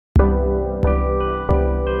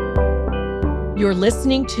You're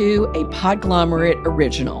listening to a Podglomerate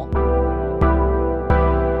original.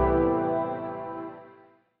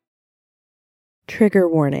 Trigger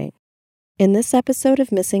warning. In this episode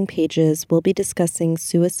of Missing Pages, we'll be discussing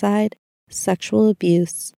suicide, sexual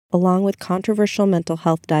abuse, along with controversial mental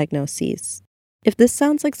health diagnoses. If this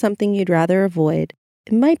sounds like something you'd rather avoid,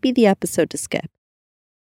 it might be the episode to skip.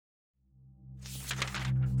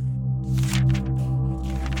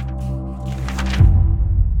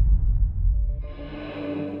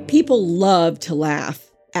 People love to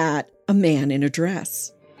laugh at a man in a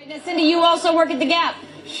dress. Now, Cindy, you also work at the Gap.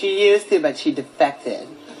 She used to, but she defected.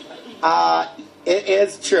 It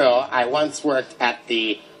is true. I once worked at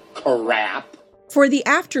the Crap. For the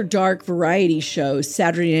After Dark variety show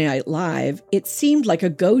Saturday Night Live, it seemed like a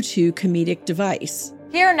go-to comedic device.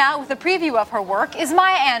 Here now with a preview of her work is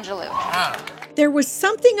Maya Angelou. There was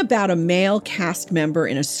something about a male cast member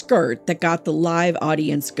in a skirt that got the live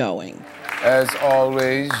audience going. As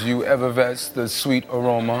always, you effervesce the sweet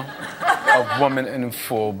aroma of woman in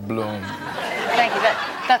full bloom. Thank you.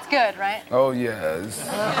 That's good, right? Oh, yes.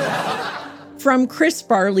 From Chris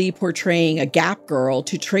Farley portraying a Gap girl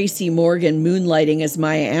to Tracy Morgan moonlighting as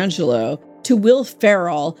Maya Angelou to Will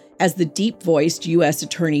Ferrell as the deep-voiced U.S.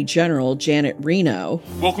 Attorney General Janet Reno.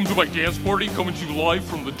 Welcome to my dance party, coming to you live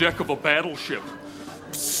from the deck of a battleship.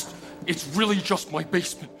 Psst, it's really just my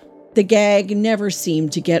basement. The gag never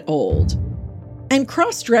seemed to get old. And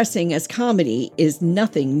cross-dressing as comedy is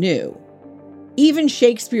nothing new. Even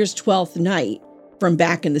Shakespeare's Twelfth Night, from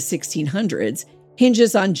back in the 1600s,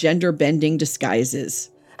 hinges on gender-bending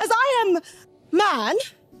disguises. As I am man,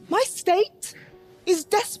 my state is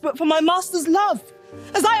desperate for my master's love.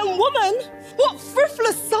 As I am woman, what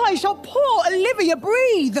frivolous sigh shall poor Olivia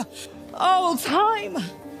breathe? Oh, time,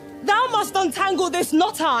 thou must untangle this,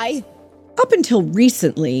 not I. Up until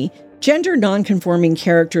recently, gender nonconforming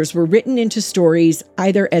characters were written into stories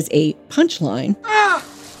either as a punchline.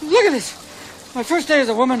 Look at this. My first day as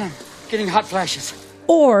a woman, I'm getting hot flashes.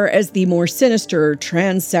 Or as the more sinister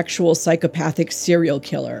transsexual psychopathic serial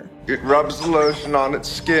killer. It rubs the lotion on its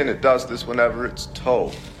skin. It does this whenever it's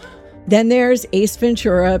told. Then there's Ace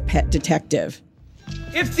Ventura, Pet Detective.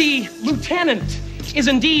 If the lieutenant is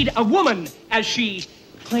indeed a woman, as she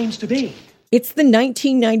claims to be. It's the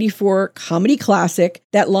 1994 comedy classic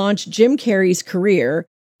that launched Jim Carrey's career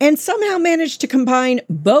and somehow managed to combine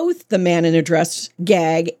both the man in a dress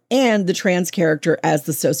gag and the trans character as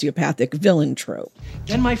the sociopathic villain trope.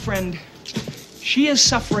 Then, my friend, she is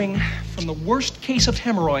suffering from the worst case of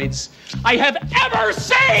hemorrhoids I have ever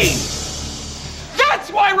seen!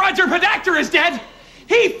 That's why Roger Podacter is dead!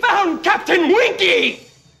 He found Captain Winky!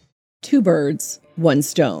 Two birds, one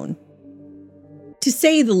stone. To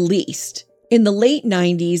say the least. In the late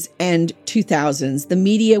 90s and 2000s, the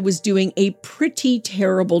media was doing a pretty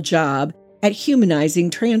terrible job at humanizing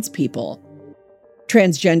trans people.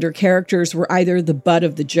 Transgender characters were either the butt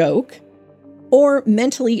of the joke or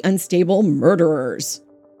mentally unstable murderers.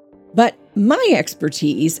 But my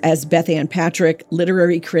expertise as Beth Ann Patrick,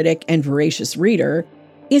 literary critic and voracious reader,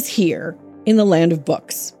 is here in the land of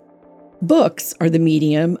books. Books are the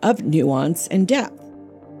medium of nuance and depth.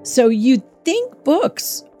 So you'd think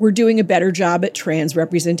books were doing a better job at trans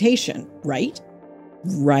representation, right?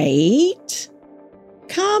 Right?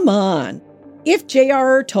 Come on. If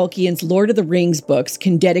J.R.R. Tolkien's Lord of the Rings books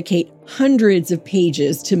can dedicate hundreds of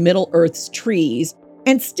pages to Middle-earth's trees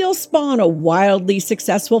and still spawn a wildly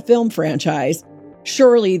successful film franchise,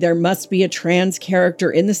 surely there must be a trans character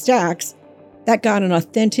in the stacks that got an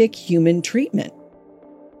authentic human treatment.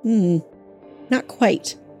 Not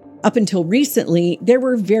quite. Up until recently, there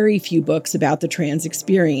were very few books about the trans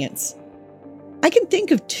experience. I can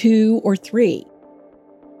think of 2 or 3.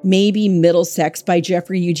 Maybe Middlesex by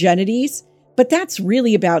Jeffrey Eugenides, but that's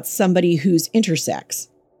really about somebody who's intersex.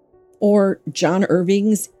 Or John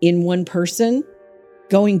Irving's In One Person,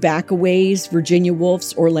 Going Back a Ways, Virginia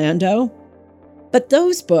Woolf's Orlando. But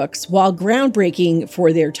those books, while groundbreaking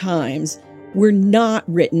for their times, were not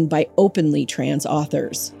written by openly trans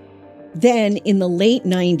authors. Then, in the late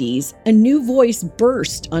 90s, a new voice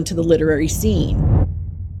burst onto the literary scene.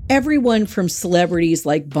 Everyone from celebrities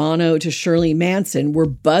like Bono to Shirley Manson were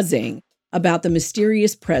buzzing about the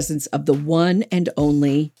mysterious presence of the one and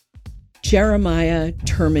only Jeremiah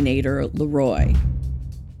Terminator LeRoy.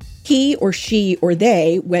 He or she or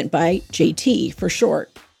they went by JT for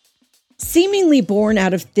short. Seemingly born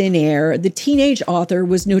out of thin air, the teenage author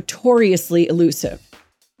was notoriously elusive.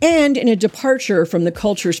 And in a departure from the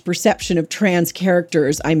culture's perception of trans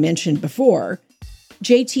characters I mentioned before,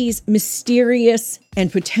 JT's mysterious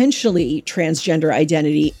and potentially transgender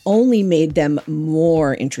identity only made them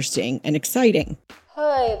more interesting and exciting.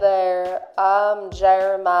 Hey there, I'm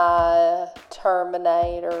Jeremiah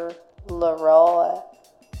Terminator LeRoy.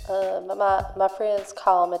 My friends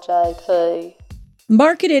call me JT.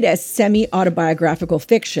 Marketed as semi-autobiographical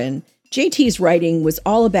fiction, JT's writing was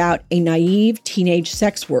all about a naive teenage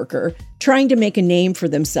sex worker trying to make a name for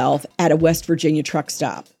themselves at a West Virginia truck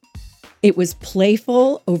stop. It was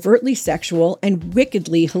playful, overtly sexual, and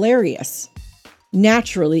wickedly hilarious.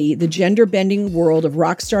 Naturally, the gender-bending world of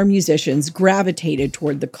rock star musicians gravitated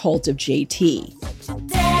toward the cult of JT.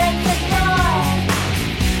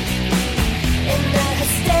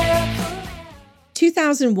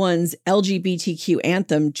 2001's LGBTQ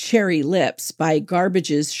anthem Cherry Lips by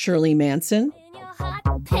Garbage's Shirley Manson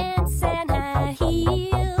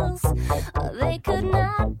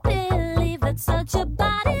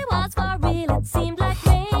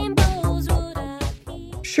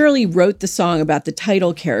Shirley wrote the song about the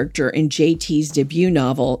title character in JT's debut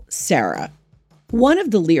novel, Sarah. One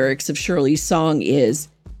of the lyrics of Shirley's song is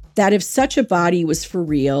that if such a body was for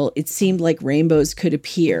real, it seemed like rainbows could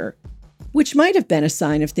appear, which might have been a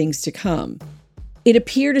sign of things to come. It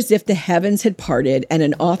appeared as if the heavens had parted and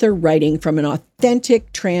an author writing from an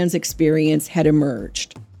authentic trans experience had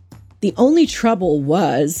emerged. The only trouble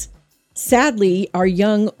was, sadly, our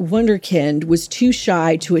young wunderkind was too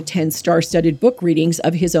shy to attend star-studded book readings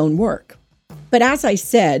of his own work. But as I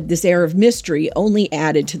said, this air of mystery only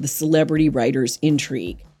added to the celebrity writer's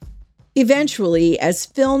intrigue. Eventually, as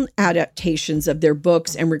film adaptations of their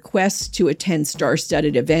books and requests to attend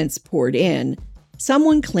star-studded events poured in,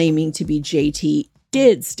 someone claiming to be JT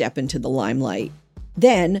did step into the limelight.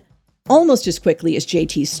 Then, almost as quickly as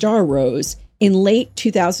JT's star rose, in late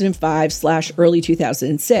 2005/early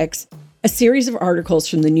 2006, a series of articles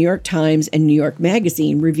from the New York Times and New York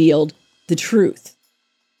Magazine revealed the truth.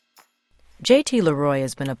 J.T. LeRoy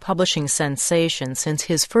has been a publishing sensation since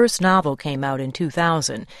his first novel came out in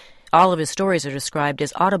 2000. All of his stories are described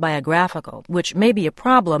as autobiographical, which may be a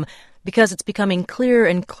problem because it's becoming clearer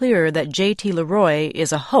and clearer that J.T. LeRoy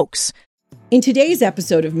is a hoax. In today's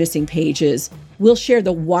episode of Missing Pages, we'll share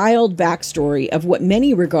the wild backstory of what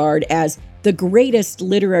many regard as the greatest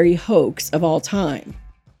literary hoax of all time.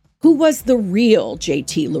 Who was the real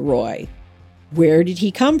J.T. LeRoy? Where did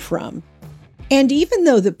he come from? And even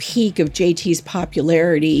though the peak of JT's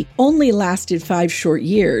popularity only lasted 5 short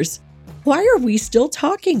years, why are we still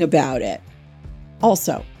talking about it?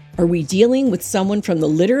 Also, are we dealing with someone from the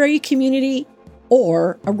literary community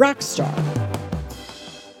or a rock star?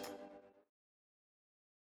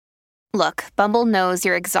 Look, Bumble knows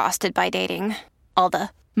you're exhausted by dating. All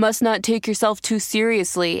the must not take yourself too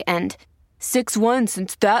seriously and 6'1"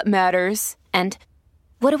 since that matters. And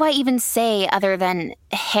what do I even say other than,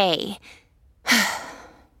 hey?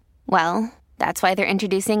 Well, that's why they're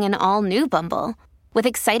introducing an all-new Bumble. With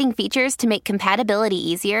exciting features to make compatibility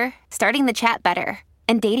easier, starting the chat better,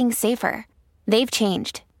 and dating safer. They've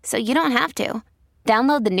changed, so you don't have to.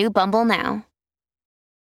 Download the new Bumble now.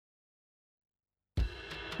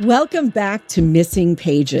 Welcome back to Missing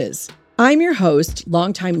Pages. I'm your host,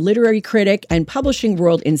 longtime literary critic and publishing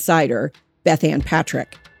world insider, Beth Ann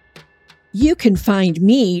Patrick. You can find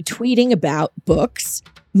me tweeting about books,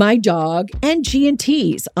 my dog, and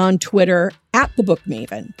G&Ts on Twitter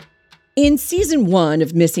 @TheBookMaven. In Season 1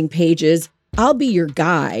 of Missing Pages, I'll be your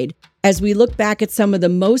guide as we look back at some of the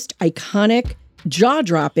most iconic,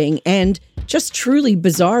 jaw-dropping, and just truly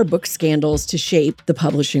bizarre book scandals to shape the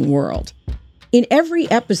publishing world. In every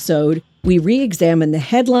episode, we re-examine the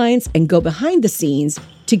headlines and go behind the scenes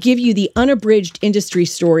to give you the unabridged industry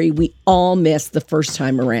story we all missed the first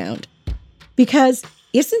time around. Because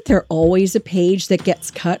isn't there always a page that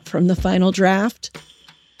gets cut from the final draft?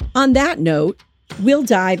 On that note, we'll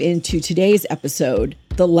dive into today's episode,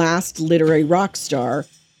 The Last Literary Rock Star,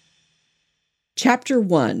 Chapter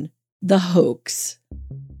 1, The Hoax.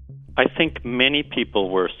 I think many people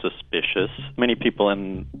were suspicious. Many people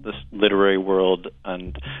in this literary world,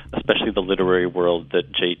 and especially the literary world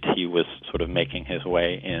that JT was sort of making his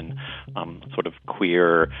way in, sort of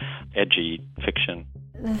queer, edgy fiction.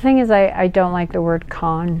 The thing is, I don't like the word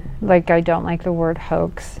con. Like, I don't like the word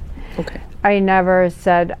hoax. Okay. I never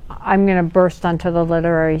said, I'm going to burst onto the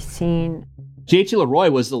literary scene. J.T. LeRoy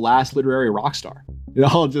was the last literary rock star. It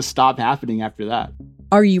all just stopped happening after that.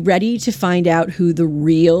 Are you ready to find out who the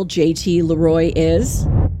real J.T. LeRoy is?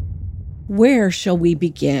 Where shall we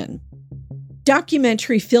begin?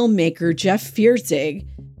 Documentary filmmaker Jeff Fierzig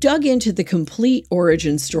dug into the complete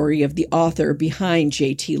origin story of the author behind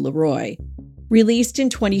J.T. LeRoy. Released in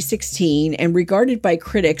 2016 and regarded by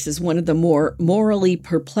critics as one of the more morally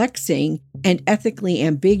perplexing and ethically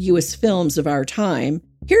ambiguous films of our time,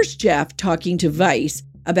 here's Jeff talking to Vice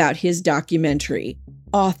about his documentary,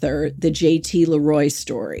 author the J.T. LeRoy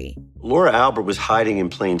story. Laura Albert was hiding in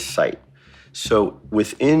plain sight. So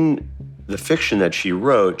within the fiction that she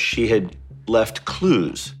wrote, she had left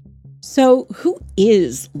clues. So who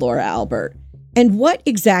is Laura Albert? And what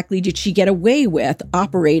exactly did she get away with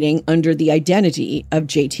operating under the identity of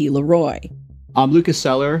J.T. LeRoy? I'm Lucas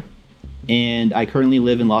Seller, and I currently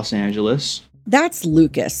live in Los Angeles. That's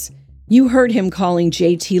Lucas. You heard him calling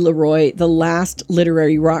J.T. LeRoy the last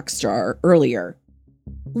literary rock star earlier.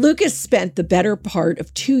 Lucas spent the better part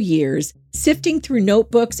of 2 years sifting through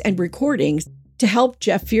notebooks and recordings to help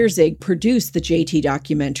Jeff Fierzig produce the J.T.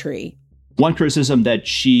 documentary. One criticism that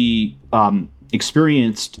she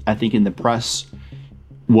experienced, I think, in the press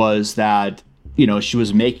was that, she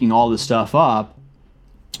was making all this stuff up.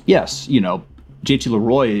 Yes, J.T.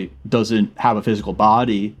 LeRoy doesn't have a physical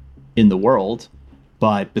body in the world,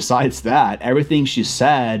 but besides that, everything she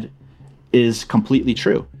said is completely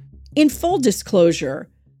true. In full disclosure,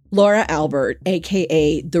 Laura Albert,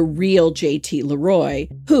 a.k.a. the real J.T. LeRoy,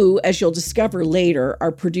 who, as you'll discover later,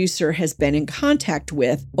 our producer has been in contact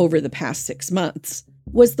with over the past 6 months,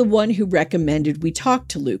 was the one who recommended we talk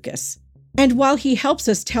to Lucas. And while he helps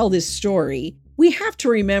us tell this story, we have to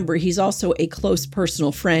remember he's also a close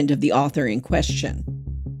personal friend of the author in question.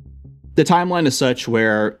 The timeline is such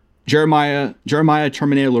where Jeremiah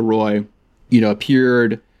Terminator LeRoy,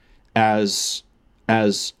 appeared as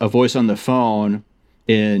a voice on the phone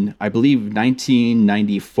in, I believe,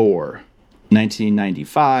 1994,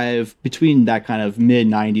 1995, between that kind of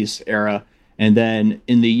mid-90s era. And then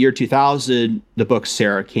in the year 2000, the book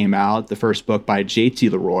Sarah came out, the first book by J.T.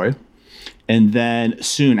 LeRoy. And then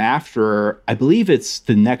soon after, I believe it's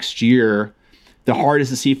the next year, The Heart is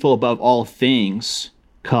Deceitful Above All Things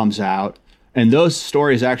comes out. And those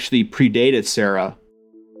stories actually predated Sarah.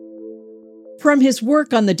 From his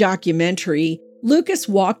work on the documentary, Lucas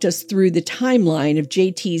walked us through the timeline of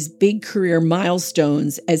JT's big career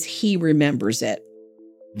milestones as he remembers it.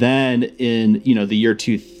 Then in, the year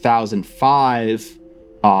 2005,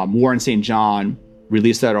 Warren St. John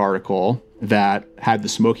released that article that had the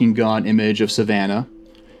smoking gun image of Savannah,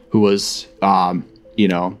 who was,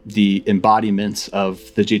 the embodiment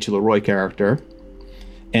of the J.T. LeRoy character.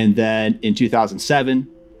 And then in 2007,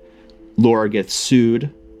 Laura gets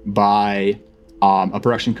sued by a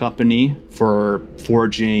production company for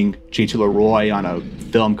forging J.T. LeRoy on a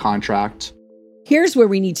film contract. Here's where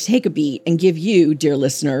we need to take a beat and give you, dear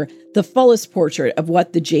listener, the fullest portrait of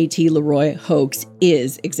what the J.T. LeRoy hoax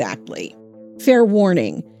is exactly. Fair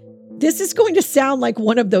warning, this is going to sound like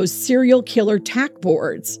one of those serial killer tack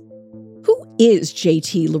boards. Who is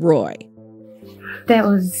J.T. LeRoy? That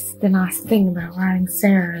was the nice thing about writing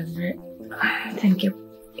Sarah, that I think it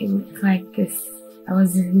was like this,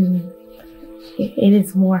 it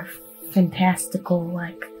is more fantastical,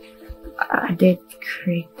 like I did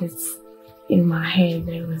create this in my head.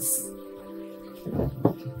 There was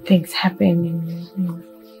things happening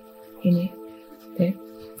in it that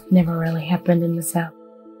never really happened in the South.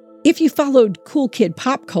 If you followed cool kid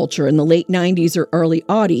pop culture in the late 90s or early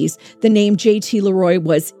aughties, the name J.T. LeRoy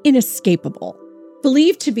was inescapable.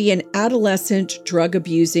 Believed to be an adolescent,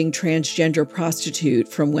 drug-abusing transgender prostitute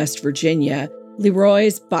from West Virginia,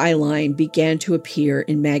 LeRoy's byline began to appear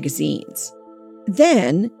in magazines.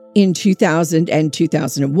 Then, in 2000 and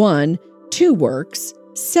 2001, 2 works,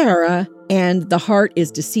 Sarah and The Heart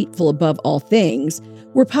is Deceitful Above All Things,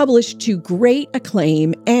 were published to great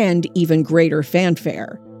acclaim and even greater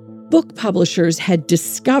fanfare. Book publishers had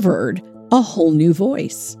discovered a whole new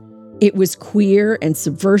voice. It was queer and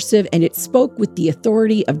subversive, and it spoke with the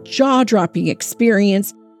authority of jaw-dropping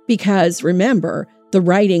experience because, remember, the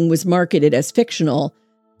writing was marketed as fictional,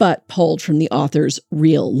 but pulled from the author's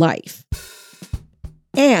real life.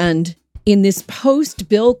 And in this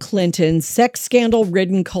post-Bill Clinton sex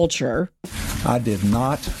scandal-ridden culture, I did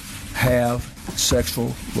not have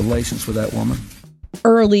sexual relations with that woman.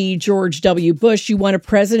 Early George W. Bush, you want a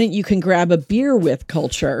president you can grab a beer with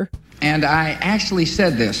culture. And I actually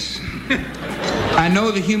said this. I know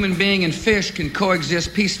the human being and fish can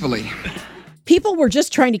coexist peacefully. People were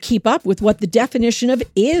just trying to keep up with what the definition of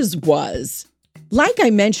is was. Like I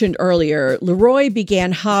mentioned earlier, LeRoy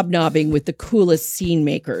began hobnobbing with the coolest scene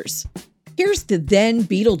makers. Here's the then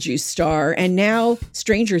Beetlejuice star and now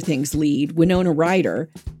Stranger Things lead, Winona Ryder,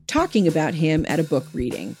 talking about him at a book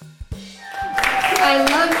reading. I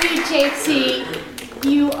love you, JT.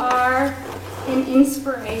 You are an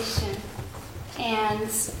inspiration, and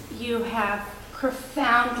you have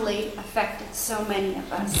profoundly affected so many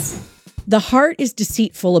of us. The Heart is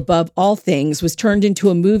Deceitful Above All Things was turned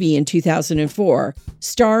into a movie in 2004,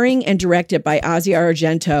 starring and directed by Asia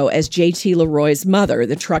Argento as J.T. LeRoy's mother,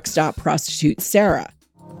 the truck stop prostitute Sarah.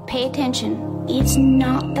 Pay attention. It's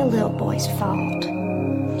not the little boy's fault.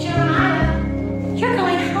 Jeremiah, you're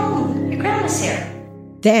going home. Your grandma's here.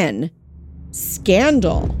 Then,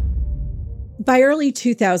 scandal. By early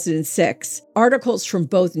 2006, articles from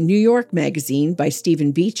both New York Magazine by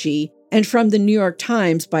Stephen Beachy and from the New York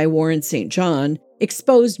Times by Warren St. John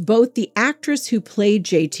exposed both the actress who played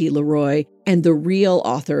J.T. LeRoy and the real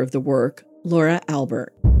author of the work, Laura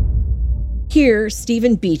Albert. Here,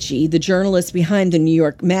 Stephen Beachy, the journalist behind the New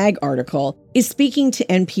York Mag article, is speaking to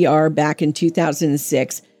NPR back in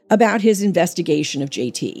 2006 about his investigation of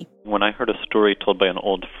J.T. When I heard a story told by an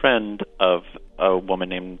old friend of a woman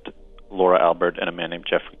named Laura Albert and a man named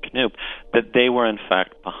Jeffrey Knoop, that they were in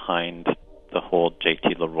fact behind the whole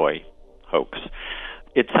J.T. LeRoy hoax.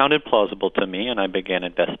 It sounded plausible to me, and I began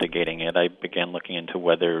investigating it. I began looking into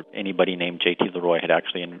whether anybody named J.T. LeRoy had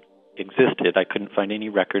actually existed. I couldn't find any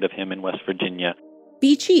record of him in West Virginia.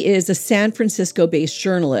 Beachy is a San Francisco-based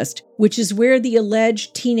journalist, which is where the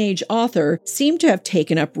alleged teenage author seemed to have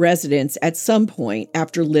taken up residence at some point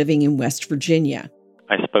after living in West Virginia.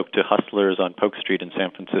 I spoke to hustlers on Polk Street in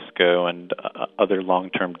San Francisco and other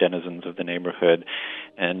long-term denizens of the neighborhood,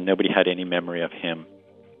 and nobody had any memory of him.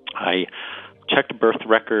 I checked birth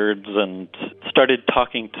records and started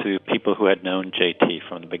talking to people who had known JT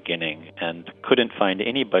from the beginning and couldn't find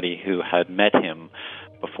anybody who had met him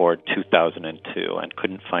before 2002 and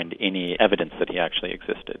couldn't find any evidence that he actually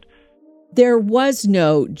existed. There was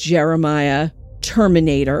no Jeremiah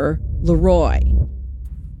Terminator LeRoy.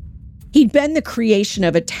 He'd been the creation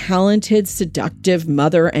of a talented, seductive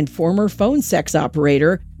mother and former phone sex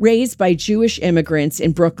operator raised by Jewish immigrants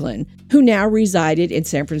in Brooklyn, who now resided in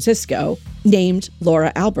San Francisco, named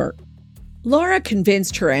Laura Albert. Laura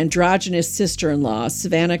convinced her androgynous sister-in-law,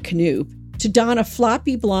 Savannah Knoop, to don a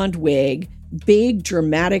floppy blonde wig, big,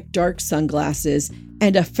 dramatic dark sunglasses,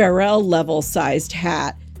 and a Pharrell-level-sized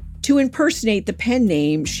hat to impersonate the pen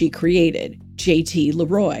name she created, J.T.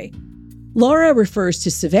 LeRoy. Laura refers to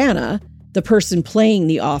Savannah, the person playing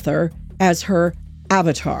the author, as her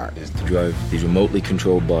avatar. Is to drive these remotely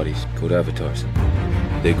controlled bodies called avatars.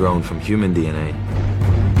 They're grown from human DNA,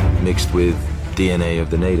 mixed with DNA of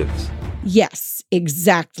the natives. Yes,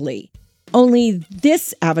 exactly. Only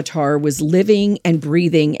this avatar was living and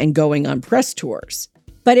breathing and going on press tours.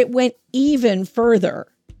 But it went even further.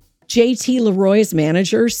 J.T. LeRoy's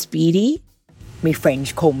manager, Speedy. Me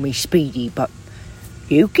friends call me Speedy, but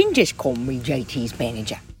you can just call me JT's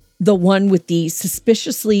manager. The one with the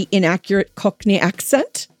suspiciously inaccurate Cockney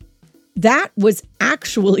accent? That was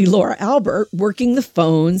actually Laura Albert working the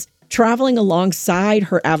phones, traveling alongside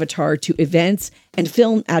her avatar to events and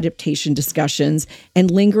film adaptation discussions,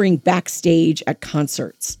 and lingering backstage at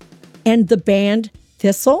concerts. And the band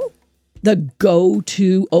Thistle? The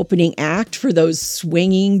go-to opening act for those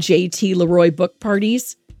swinging J.T. LeRoy book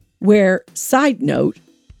parties? Where, side note,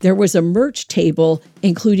 there was a merch table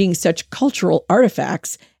including such cultural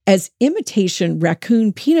artifacts as imitation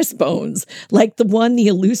raccoon penis bones, like the one the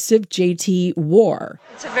elusive JT wore.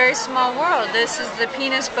 It's a very small world. This is the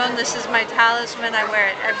penis bone. This is my talisman. I wear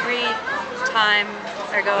it every time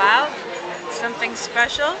I go out. Something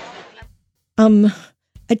special.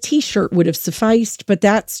 A t-shirt would have sufficed, but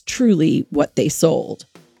that's truly what they sold.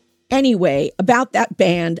 Anyway, about that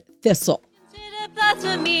band, Thistle.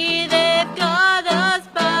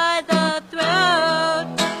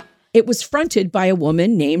 It was fronted by a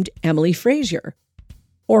woman named Emily Frazier.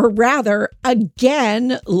 Or rather,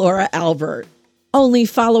 again, Laura Albert, only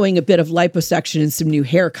following a bit of liposuction and some new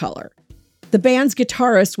hair color. The band's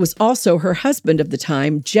guitarist was also her husband of the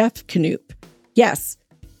time, Jeff Knoop. Yes,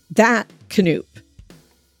 that Knoop.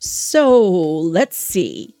 So, let's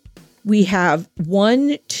see. We have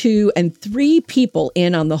 1, 2, and 3 people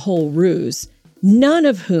in on the whole ruse, none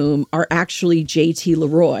of whom are actually J.T.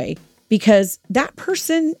 LeRoy, because that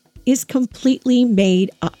person is completely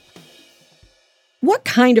made up. What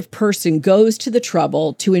kind of person goes to the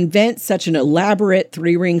trouble to invent such an elaborate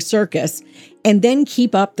 3-ring circus and then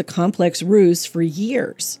keep up the complex ruse for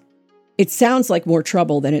years? It sounds like more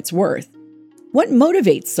trouble than it's worth. What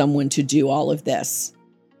motivates someone to do all of this?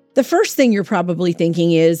 The first thing you're probably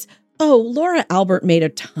thinking is, oh, Laura Albert made a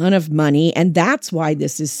ton of money and that's why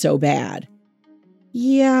this is so bad.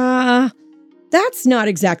 Yeah, that's not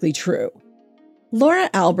exactly true. Laura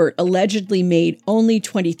Albert allegedly made only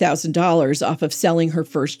 $20,000 off of selling her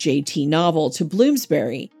first JT novel to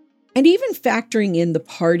Bloomsbury, and even factoring in the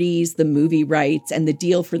parties, the movie rights, and the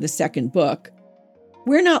deal for the second book,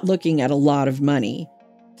 we're not looking at a lot of money.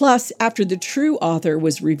 Plus, after the true author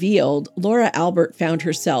was revealed, Laura Albert found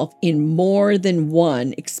herself in more than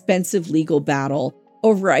one expensive legal battle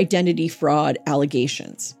over identity fraud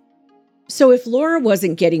allegations. So if Laura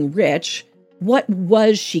wasn't getting rich, what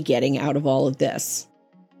was she getting out of all of this?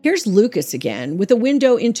 Here's Lucas again with a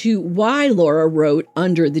window into why Laura wrote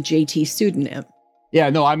under the JT pseudonym. Yeah,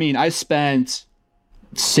 no, I mean, I spent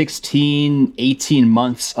 16, 18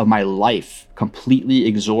 months of my life completely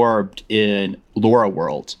absorbed in Laura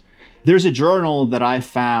World. There's a journal that I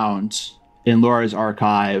found in Laura's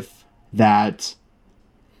archive that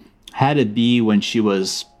had to be when she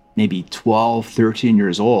was maybe 12, 13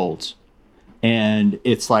 years old. And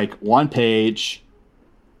it's like one page,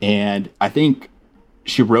 and I think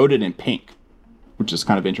she wrote it in pink, which is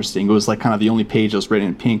kind of interesting. It was like kind of the only page that was written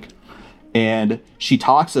in pink. And she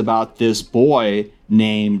talks about this boy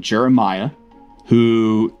named Jeremiah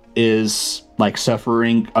who is like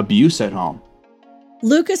suffering abuse at home.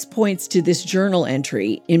 Lucas points to this journal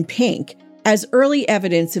entry in pink as early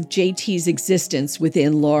evidence of JT's existence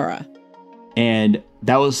within Laura. And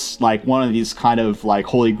that was like one of these kind of like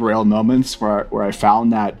holy grail moments where I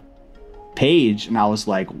found that page and I was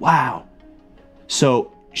like, wow.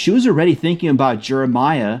 So she was already thinking about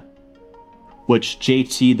Jeremiah, which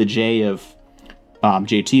JT, the J of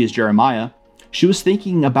JT is Jeremiah. She was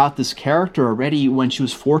thinking about this character already when she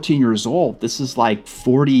was 14 years old. This is like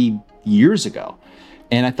 40 years ago.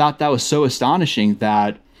 And I thought that was so astonishing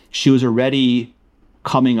that she was already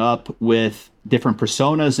coming up with different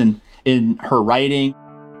personas and in her writing.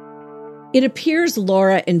 It appears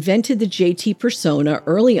Laura invented the JT persona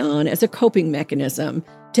early on as a coping mechanism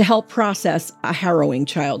to help process a harrowing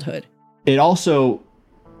childhood. It also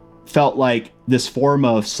felt like this form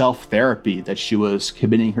of self-therapy that she was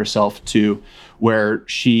committing herself to, where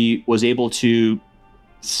she was able to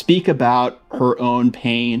speak about her own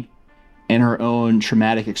pain and her own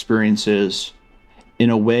traumatic experiences in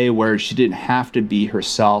a way where she didn't have to be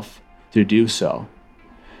herself to do so.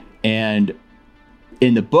 And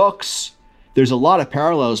in the books, there's a lot of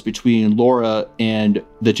parallels between Laura and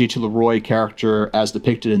the JT LeRoy character as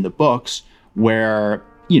depicted in the books, where,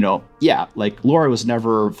 you know, yeah, like Laura was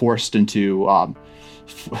never forced into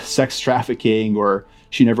sex trafficking, or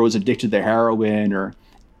she never was addicted to heroin or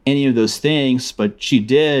any of those things, but she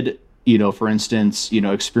did, you know, for instance, you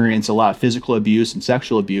know, experience a lot of physical abuse and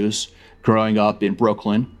sexual abuse growing up in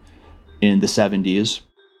Brooklyn in the 70s.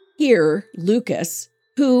 Here, Lucas,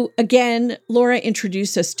 who, again, Laura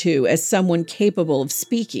introduced us to as someone capable of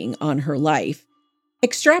speaking on her life,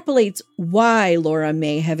 extrapolates why Laura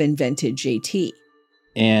may have invented JT.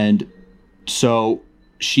 And so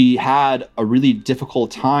she had a really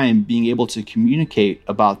difficult time being able to communicate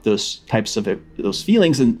about those types of those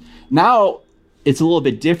feelings. And now it's a little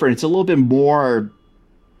bit different. It's a little bit more,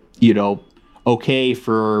 you know, okay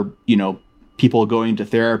for, you know, people going to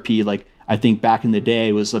therapy. Like, I think back in the day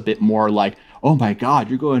it was a bit more like, oh my God,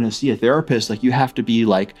 you're going to see a therapist. Like, you have to be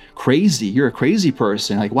like crazy. You're a crazy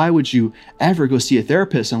person. Like, why would you ever go see a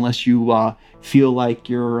therapist unless you feel like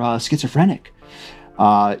you're schizophrenic?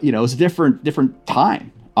 You know, it was a different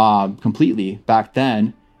time completely back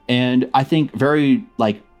then. And I think very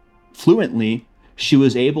like fluently, she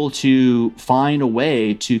was able to find a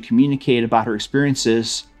way to communicate about her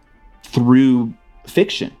experiences through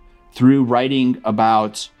fiction, through writing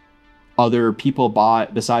about other people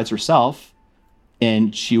besides herself.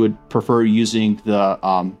 And she would prefer using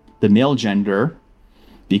the male gender,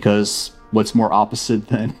 because what's more opposite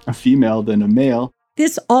than a female than a male?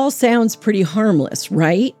 This all sounds pretty harmless,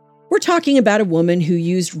 right? We're talking about a woman who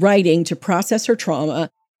used writing to process her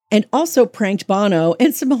trauma and also pranked Bono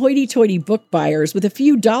and some hoity-toity book buyers with a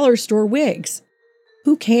few dollar store wigs.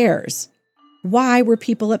 Who cares? Why were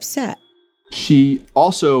people upset? She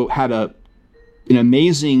also had an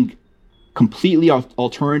amazing, completely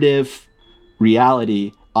alternative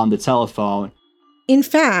reality on the telephone. In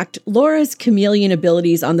fact, Laura's chameleon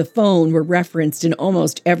abilities on the phone were referenced in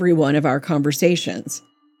almost every one of our conversations.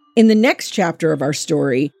 In the next chapter of our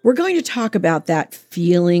story, we're going to talk about that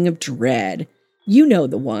feeling of dread. You know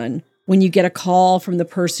the one, when you get a call from the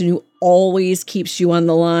person who always keeps you on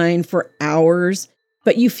the line for hours,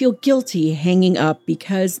 but you feel guilty hanging up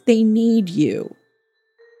because they need you.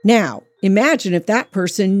 Now, imagine if that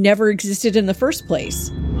person never existed in the first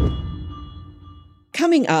place.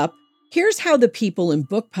 Coming up, here's how the people in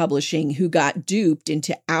book publishing who got duped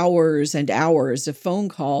into hours and hours of phone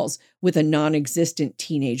calls with a non-existent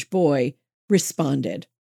teenage boy responded.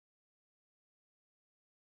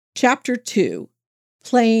 Chapter 2,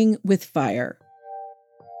 Playing with Fire.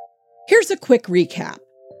 Here's a quick recap.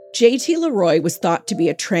 JT LeRoy was thought to be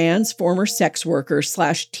a trans former sex worker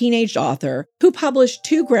 / teenage author who published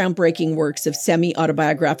 2 groundbreaking works of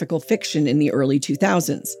semi-autobiographical fiction in the early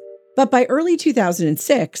 2000s. But by early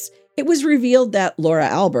 2006, It was revealed that Laura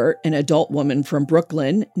Albert, an adult woman from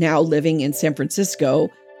Brooklyn, now living in San Francisco,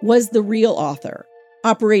 was the real author,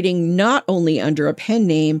 operating not only under a pen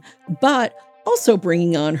name, but also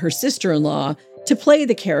bringing on her sister-in-law to play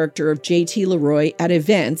the character of J.T. LeRoy at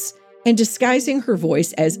events and disguising her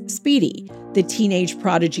voice as Speedy, the teenage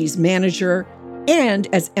prodigy's manager, and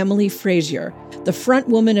as Emily Frazier, the front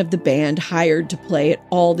woman of the band hired to play at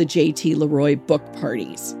all the J.T. LeRoy book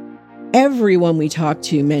parties. Everyone we talked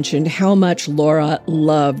to mentioned how much Laura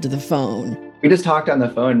loved the phone. We just talked on the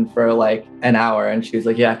phone for like an hour, and she was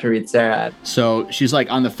like, you have to read Sarah. So she's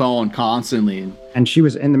like on the phone constantly. And she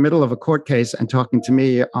was in the middle of a court case and talking to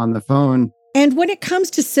me on the phone. And when it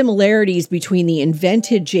comes to similarities between the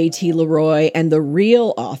invented J.T. LeRoy and the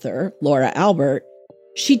real author, Laura Albert,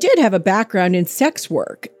 she did have a background in sex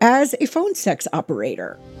work as a phone sex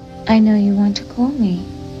operator. I know you want to call me.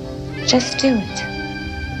 Just do it.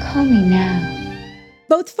 Call me now.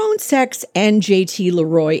 Both phone sex and J.T.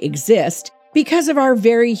 LeRoy exist because of our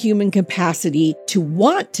very human capacity to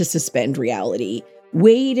want to suspend reality,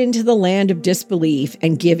 wade into the land of disbelief,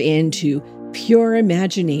 and give in to pure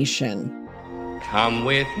imagination. Come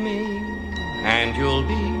with me, and you'll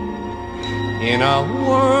be in a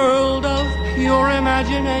world of pure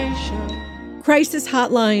imagination. Crisis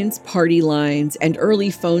hotlines, party lines, and early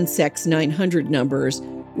phone sex 900 numbers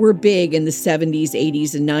were big in the 70s,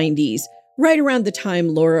 80s, and 90s, right around the time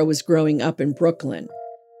Laura was growing up in Brooklyn.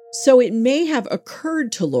 So it may have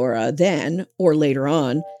occurred to Laura then, or later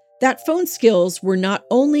on, that phone skills were not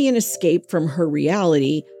only an escape from her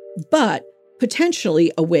reality, but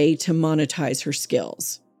potentially a way to monetize her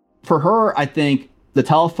skills. For her, I think the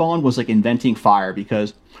telephone was like inventing fire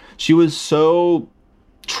because she was so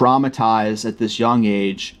traumatized at this young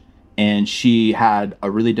age, and she had a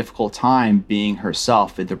really difficult time being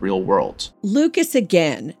herself in the real world. Lucas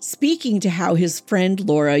again, speaking to how his friend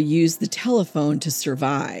Laura used the telephone to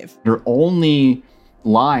survive. Her only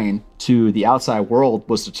line to the outside world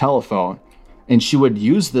was the telephone, and she would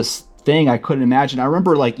use this thing I couldn't imagine. I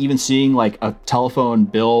remember like even seeing like a telephone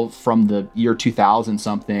bill from the year 2000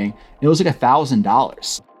 something. It was like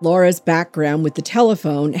 $1,000. Laura's background with the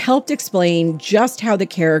telephone helped explain just how the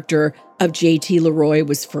character of J.T. LeRoy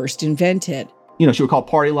was first invented. You know, she would call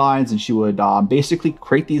party lines, and she would basically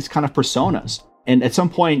create these kind of personas. And at some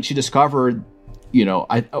point she discovered,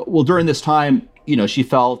 during this time, she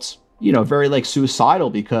felt, very like suicidal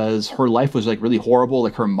because her life was like really horrible.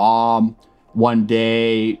 Like her mom one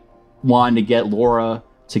day wanted to get Laura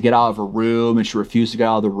to get out of her room, and she refused to get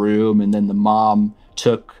out of the room. And then the mom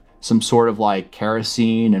took some sort of like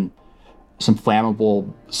kerosene and some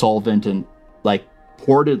flammable solvent and like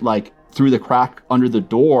poured it like through the crack under the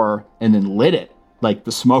door and then lit it, like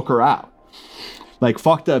to smoke her out. Like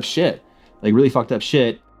fucked up shit, like really fucked up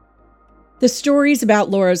shit. The stories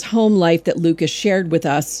about Laura's home life that Lucas shared with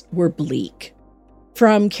us were bleak.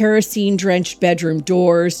 From kerosene-drenched bedroom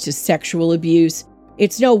doors to sexual abuse,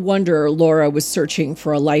 it's no wonder Laura was searching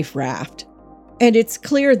for a life raft. And it's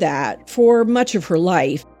clear that, for much of her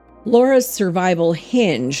life, Laura's survival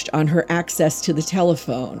hinged on her access to the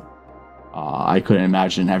telephone. I couldn't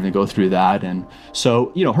imagine having to go through that. And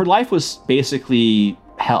so, her life was basically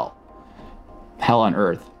hell on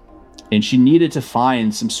earth. And she needed to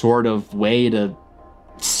find some sort of way to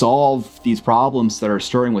solve these problems that are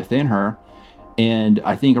stirring within her. And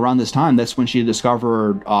I think around this time, that's when she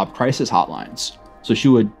discovered crisis hotlines. So she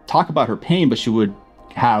would talk about her pain, but she would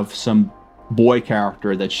have some boy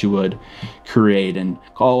character that she would create and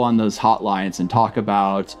call on those hotlines and talk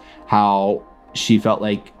about how she felt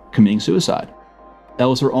like committing suicide. That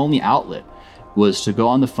was her only outlet, was to go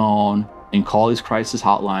on the phone and call these crisis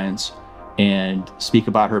hotlines and speak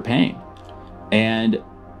about her pain. And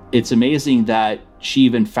it's amazing that she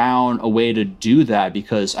even found a way to do that,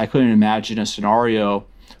 because I couldn't imagine a scenario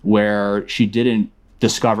where she didn't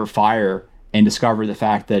discover fire and discover the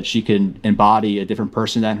fact that she can embody a different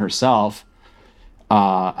person than herself.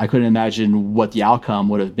 I couldn't imagine what the outcome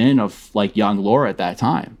would have been of like young Laura at that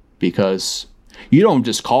time, because you don't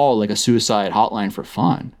just call like a suicide hotline for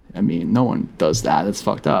fun. I mean, no one does that. That's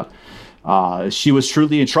fucked up. She was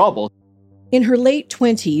truly in trouble. In her late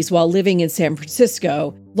 20s, while living in San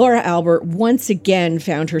Francisco, Laura Albert once again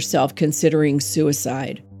found herself considering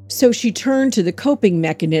suicide. So she turned to the coping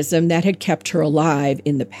mechanism that had kept her alive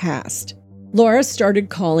in the past. Laura started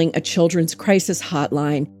calling a children's crisis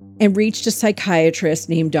hotline and reached a psychiatrist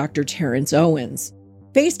named Dr. Terrence Owens.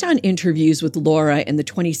 Based on interviews with Laura in the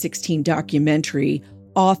 2016 documentary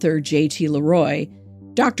Author J.T. LeRoy,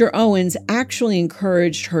 Dr. Owens actually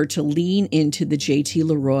encouraged her to lean into the J.T.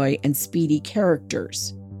 LeRoy and Speedy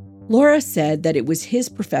characters. Laura said that it was his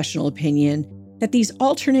professional opinion that these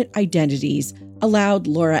alternate identities allowed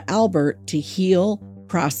Laura Albert to heal,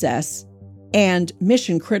 process, and,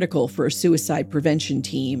 mission critical for a suicide prevention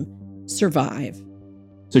team, survive.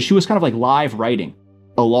 So she was kind of like live writing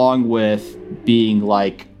along with being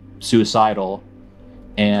like suicidal,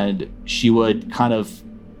 and she would kind of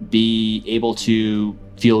be able to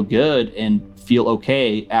feel good and feel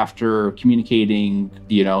okay after communicating,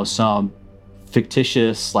 some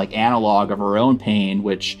fictitious like analog of her own pain,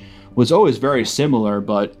 which was always very similar,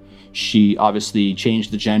 but she obviously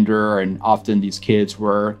changed the gender, and often these kids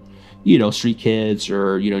were, street kids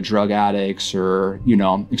or, drug addicts or,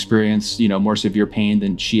 experience, more severe pain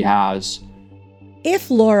than she has. If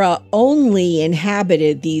Laura only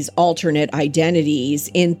inhabited these alternate identities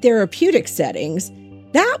in therapeutic settings,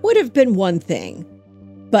 that would have been one thing.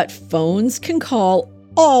 But phones can call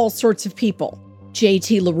all sorts of people.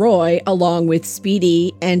 J.T. LeRoy, along with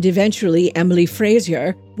Speedy and eventually Emily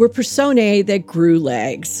Frazier, were personae that grew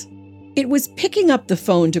legs. It was picking up the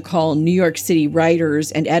phone to call New York City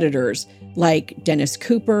writers and editors like Dennis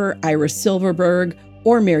Cooper, Ira Silverberg,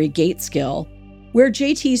 or Mary Gateskill, where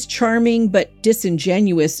JT's charming but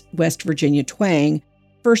disingenuous West Virginia twang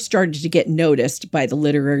first started to get noticed by the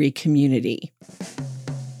literary community.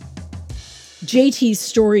 JT's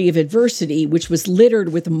story of adversity, which was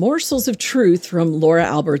littered with morsels of truth from Laura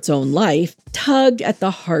Albert's own life, tugged at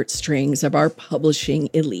the heartstrings of our publishing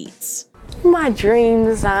elites. My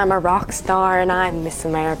dreams, I'm a rock star and I'm Miss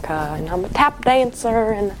America and I'm a tap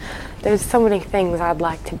dancer and there's so many things I'd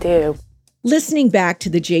like to do. Listening back to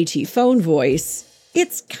the JT phone voice,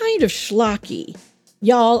 it's kind of schlocky.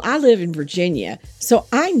 Y'all, I live in Virginia, so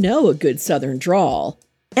I know a good Southern drawl,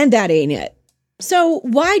 and that ain't it. So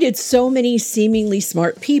why did so many seemingly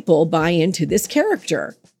smart people buy into this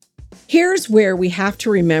character? Here's where we have to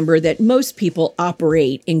remember that most people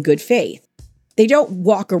operate in good faith. They don't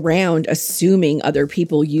walk around assuming other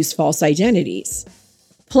people use false identities.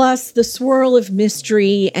 Plus, the swirl of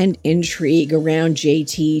mystery and intrigue around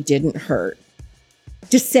JT didn't hurt.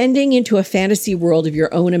 Descending into a fantasy world of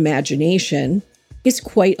your own imagination is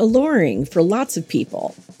quite alluring for lots of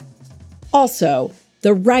people. Also,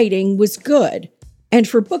 the writing was good, and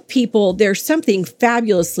for book people, there's something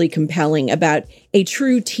fabulously compelling about a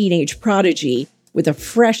true teenage prodigy with a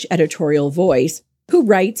fresh editorial voice who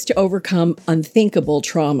writes to overcome unthinkable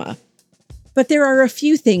trauma. But there are a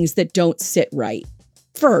few things that don't sit right.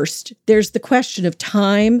 First, there's the question of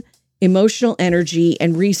time, emotional energy,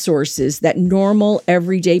 and resources that normal,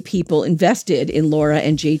 everyday people invested in Laura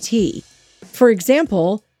and JT. For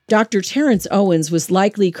example, Dr. Terrence Owens was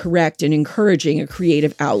likely correct in encouraging a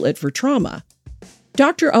creative outlet for trauma.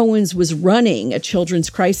 Dr. Owens was running a children's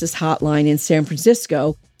crisis hotline in San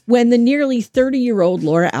Francisco when the nearly 30-year-old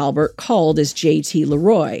Laura Albert called as J.T.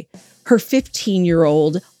 LeRoy, her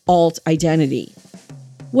 15-year-old alt identity.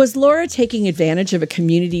 Was Laura taking advantage of a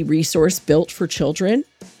community resource built for children?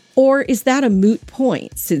 Or is that a moot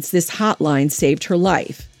point since this hotline saved her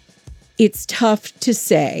life? It's tough to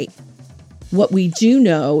say. What we do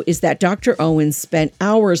know is that Dr. Owens spent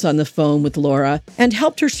hours on the phone with Laura and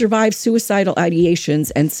helped her survive suicidal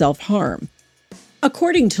ideations and self-harm.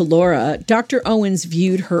 According to Laura, Dr. Owens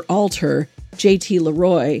viewed her alter, J.T.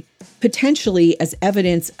 LeRoy, potentially as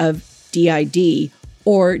evidence of DID,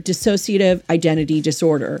 or dissociative identity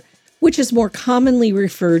disorder, which is more commonly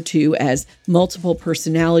referred to as multiple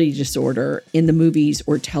personality disorder in the movies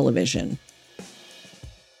or television.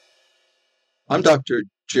 I'm Dr.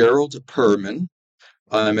 Gerald Perman.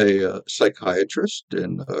 I'm a psychiatrist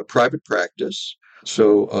in private practice.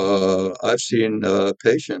 So I've seen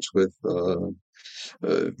patients with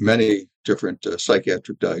many different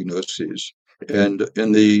psychiatric diagnoses. And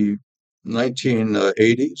in the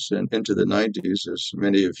 1980s and into the 90s, as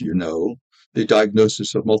many of you know, the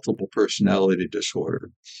diagnosis of multiple personality disorder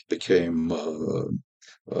became,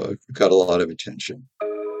 got a lot of attention.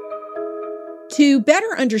 To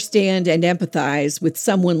better understand and empathize with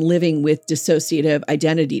someone living with dissociative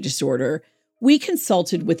identity disorder, we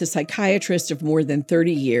consulted with a psychiatrist of more than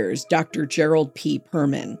 30 years, Dr. Gerald P.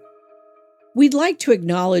 Perman. We'd like to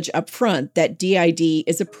acknowledge up front that DID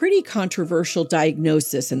is a pretty controversial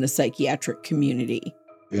diagnosis in the psychiatric community.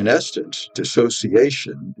 In essence,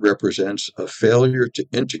 dissociation represents a failure to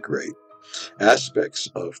integrate aspects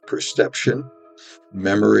of perception,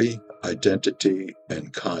 memory, identity,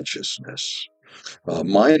 and consciousness.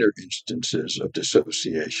 Minor instances of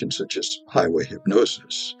dissociation, such as highway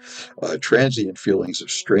hypnosis, transient feelings of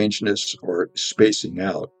strangeness or spacing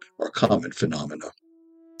out, are common phenomena.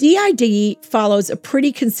 DID follows a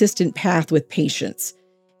pretty consistent path with patients.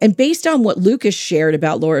 And based on what Lucas shared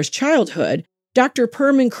about Laura's childhood, Dr.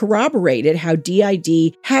 Perman corroborated how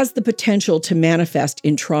DID has the potential to manifest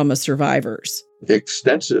in trauma survivors.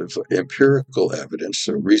 Extensive empirical evidence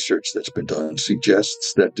or research that's been done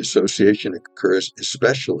suggests that dissociation occurs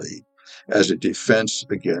especially as a defense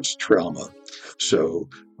against trauma. So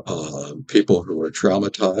people who are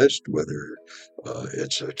traumatized, whether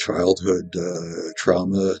it's a childhood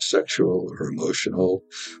trauma, sexual or emotional,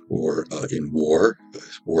 or in war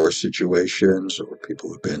situations, or people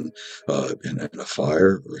who've been in a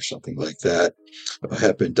fire or something like that,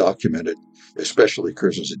 have been documented, especially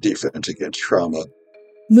occurs as a defense against trauma.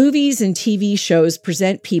 Movies and TV shows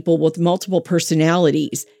present people with multiple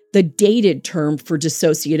personalities, the dated term for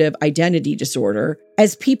dissociative identity disorder,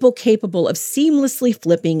 as people capable of seamlessly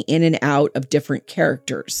flipping in and out of different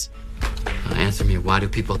characters. Answer me, why do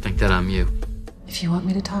people think that I'm you? If you want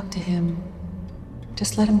me to talk to him,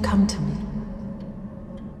 just let him come to me.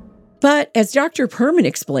 But as Dr. Perman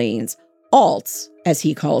explains, alts, as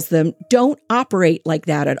he calls them, don't operate like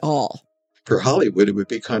that at all. For Hollywood, it would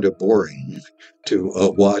be kind of boring to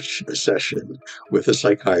watch a session with a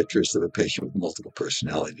psychiatrist of a patient with multiple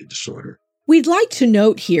personality disorder. We'd like to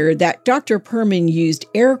note here that Dr. Perman used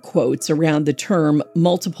air quotes around the term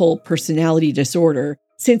multiple personality disorder,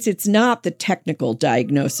 since it's not the technical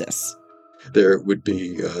diagnosis. There would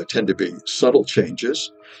be tend to be subtle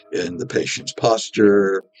changes in the patient's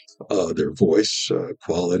posture, their voice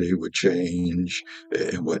quality would change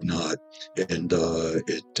and whatnot. And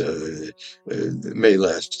it may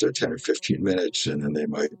last 10 or 15 minutes, and then they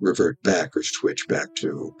might revert back or switch back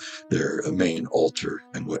to their main alter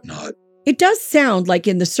and whatnot. It does sound like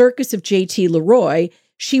in The Circus of J.T. LeRoy,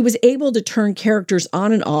 she was able to turn characters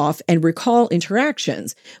on and off and recall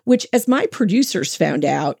interactions, which, as my producers found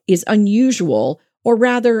out, is unusual, or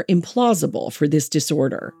rather implausible for this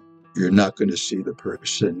disorder. You're not going to see the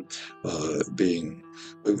person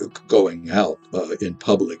going out in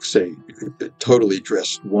public, say, totally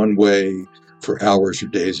dressed one way for hours or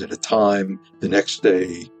days at a time, the next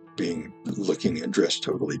day looking and dressed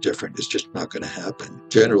totally different. It's just not going to happen.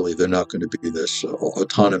 Generally, they're not going to be this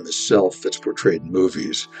autonomous self that's portrayed in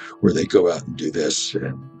movies where they go out and do this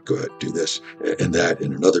and go out and do this and that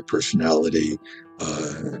in another personality.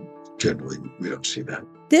 Generally, we don't see that.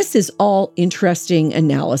 This is all interesting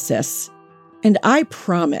analysis, and I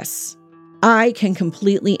promise I can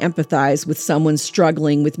completely empathize with someone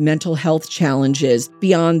struggling with mental health challenges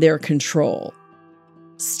beyond their control.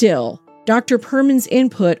 Still, Dr. Perman's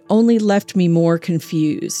input only left me more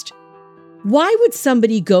confused. Why would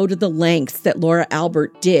somebody go to the lengths that Laura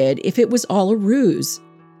Albert did if it was all a ruse?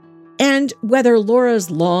 And whether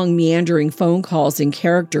Laura's long, meandering phone calls in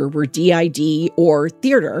character were DID or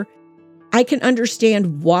theater, I can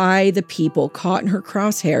understand why the people caught in her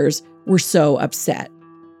crosshairs were so upset.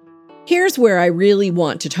 Here's where I really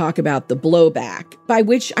want to talk about the blowback, by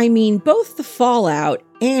which I mean both the fallout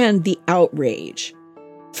and the outrage.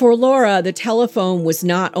 For Laura, the telephone was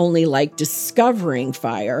not only like discovering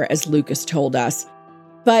fire, as Lucas told us,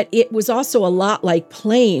 but it was also a lot like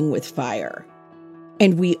playing with fire.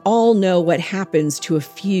 And we all know what happens to a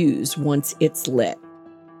fuse once it's lit.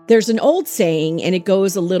 There's an old saying, and it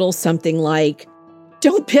goes a little something like,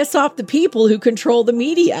 "Don't piss off the people who control the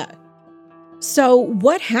media." So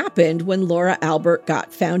what happened when Laura Albert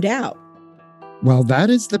got found out? Well, that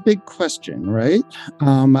is the big question, right?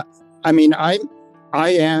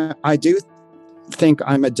 I do think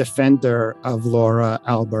I'm a defender of Laura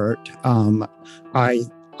Albert.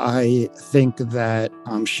 I think that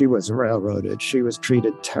she was railroaded. She was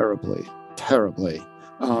treated terribly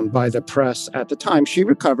by the press at the time. She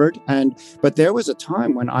recovered, but there was a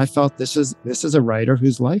time when I felt this is a writer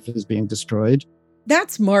whose life is being destroyed.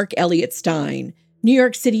 That's Mark Elliott Stein, New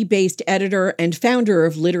York City-based editor and founder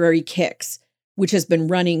of Literary Kicks, which has been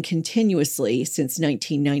running continuously since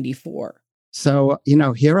 1994. So,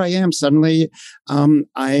 here I am. Suddenly,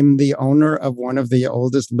 I'm the owner of one of the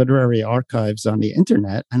oldest literary archives on the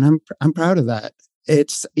internet, and I'm proud of that.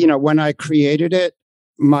 It's, when I created it,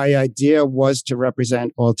 my idea was to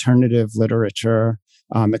represent alternative literature,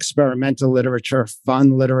 experimental literature,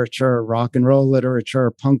 fun literature, rock and roll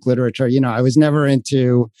literature, punk literature. I was never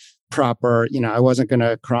into proper, I wasn't going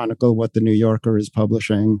to chronicle what the New Yorker is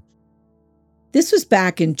publishing. This was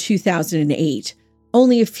back in 2008.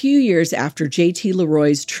 Only a few years after J.T.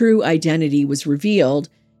 LeRoy's true identity was revealed,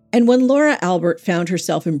 and when Laura Albert found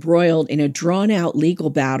herself embroiled in a drawn-out legal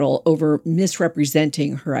battle over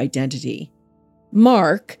misrepresenting her identity.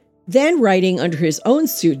 Mark, then writing under his own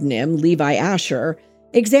pseudonym, Levi Asher,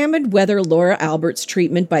 examined whether Laura Albert's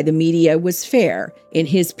treatment by the media was fair in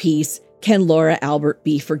his piece, Can Laura Albert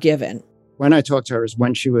Be Forgiven? When I talked to her is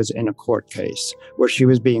when she was in a court case where she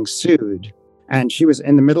was being sued. And she was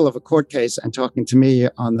in the middle of a court case and talking to me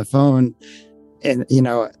on the phone in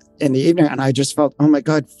the evening. And I just felt, oh my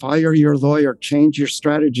God, fire your lawyer, change your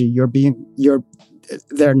strategy.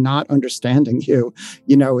 They're not understanding you.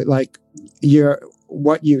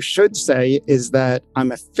 What you should say is that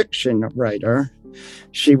I'm a fiction writer.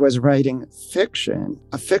 She was writing fiction.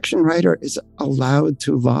 A fiction writer is allowed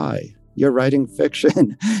to lie. You're writing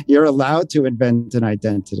fiction. You're allowed to invent an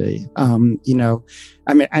identity.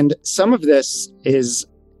 And some of this is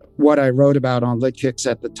what I wrote about on Lit Kicks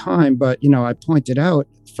at the time. But, I pointed out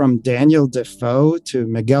from Daniel Defoe to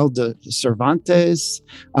Miguel de Cervantes,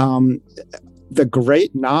 the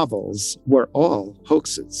great novels were all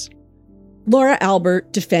hoaxes. Laura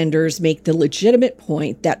Albert defenders make the legitimate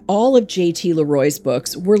point that all of J.T. LeRoy's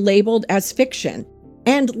books were labeled as fiction,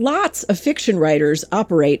 and lots of fiction writers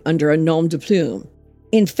operate under a nom de plume.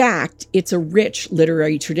 In fact, it's a rich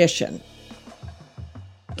literary tradition.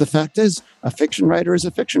 The fact is, a fiction writer is a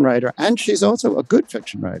fiction writer, and she's also a good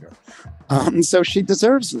fiction writer. So she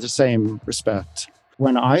deserves the same respect.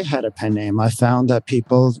 When I had a pen name, I found that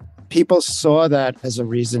people saw that as a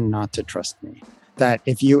reason not to trust me. That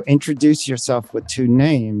if you introduce yourself with two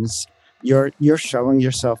names, you're showing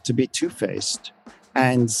yourself to be two-faced.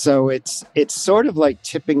 And so it's sort of like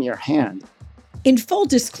tipping your hand. In full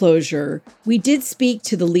disclosure, we did speak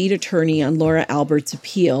to the lead attorney on Laura Albert's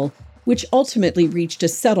appeal, which ultimately reached a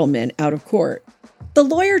settlement out of court. The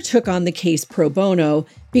lawyer took on the case pro bono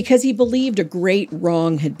because he believed a great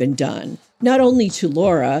wrong had been done, not only to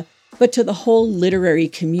Laura, but to the whole literary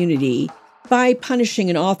community, by punishing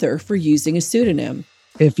an author for using a pseudonym.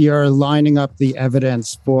 If you're lining up the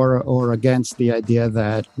evidence for or against the idea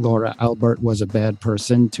that Laura Albert was a bad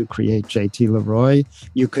person to create J.T. LeRoy,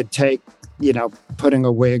 you could take, putting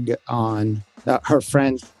a wig on her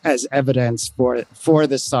friend as evidence for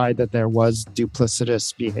the side that there was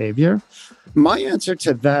duplicitous behavior. My answer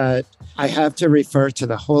to that, I have to refer to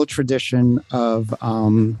the whole tradition of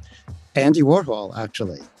Andy Warhol,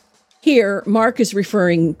 actually. Here, Mark is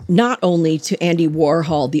referring not only to Andy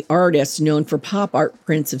Warhol, the artist known for pop art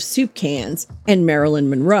prints of soup cans, and Marilyn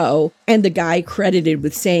Monroe, and the guy credited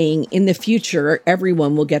with saying, in the future,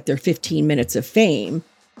 everyone will get their 15 minutes of fame,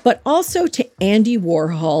 but also to Andy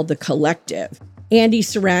Warhol, the collective. Andy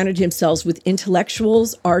surrounded himself with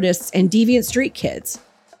intellectuals, artists, and deviant street kids.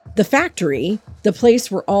 The Factory, the place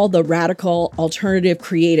where all the radical, alternative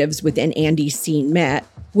creatives within Andy's scene met,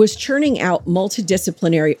 was churning out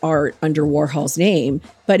multidisciplinary art under Warhol's name,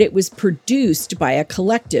 but it was produced by a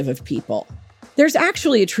collective of people. There's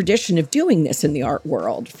actually a tradition of doing this in the art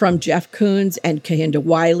world, from Jeff Koons and Kehinde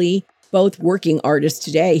Wiley, both working artists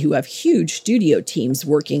today who have huge studio teams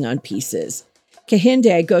working on pieces.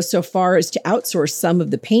 Kehinde goes so far as to outsource some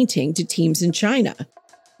of the painting to teams in China.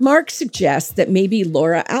 Mark suggests that maybe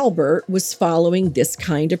Laura Albert was following this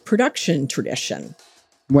kind of production tradition.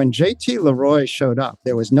 When J.T. LeRoy showed up,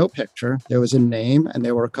 there was no picture, there was a name, and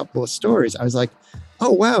there were a couple of stories. I was like,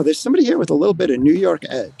 oh, wow, there's somebody here with a little bit of New York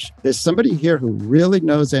edge. There's somebody here who really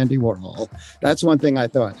knows Andy Warhol. That's one thing I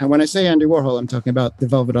thought. And when I say Andy Warhol, I'm talking about the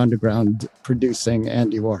Velvet Underground producing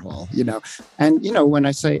Andy Warhol, And, when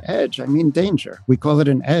I say edge, I mean danger. We call it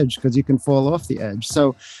an edge because you can fall off the edge.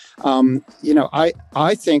 So,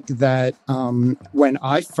 I think that when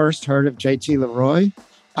I first heard of J.T. LeRoy,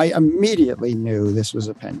 I immediately knew this was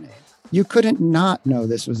a pen name. You couldn't not know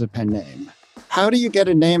this was a pen name. How do you get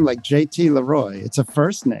a name like J.T. LeRoy? It's a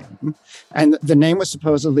first name. And the name was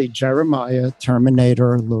supposedly Jeremiah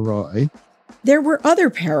Terminator LeRoy. There were other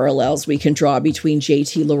parallels we can draw between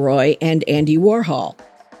J.T. LeRoy and Andy Warhol.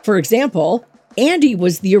 For example, Andy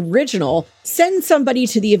was the original send somebody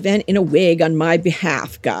to the event in a wig on my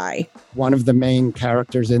behalf guy. One of the main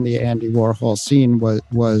characters in the Andy Warhol scene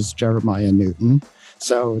was Jeremiah Newton.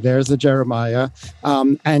 So there's the Jeremiah.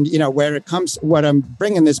 Where it comes, what I'm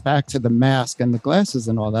bringing this back to the mask and the glasses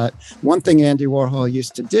and all that. One thing Andy Warhol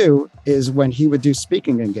used to do is when he would do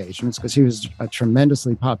speaking engagements, because he was a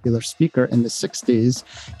tremendously popular speaker in the 60s,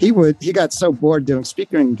 he got so bored doing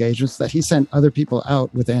speaker engagements that he sent other people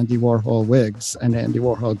out with Andy Warhol wigs and Andy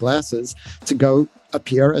Warhol glasses to go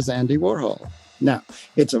appear as Andy Warhol. Now,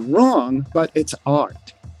 it's wrong, but it's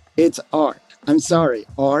art. It's art. I'm sorry,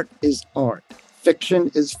 art is art. Fiction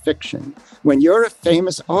is fiction. When you're a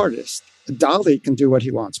famous artist, Dali can do what he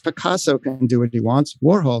wants. Picasso can do what he wants.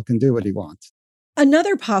 Warhol can do what he wants.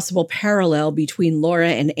 Another possible parallel between Laura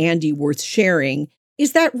and Andy worth sharing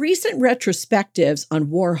is that recent retrospectives on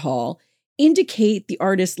Warhol indicate the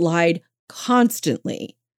artist lied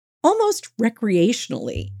constantly, almost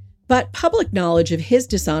recreationally. But public knowledge of his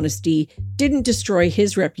dishonesty didn't destroy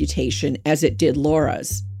his reputation as it did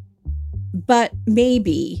Laura's. But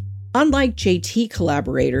maybe Unlike JT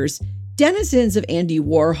collaborators, denizens of Andy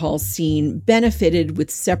Warhol's scene benefited with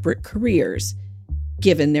separate careers,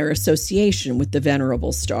 given their association with the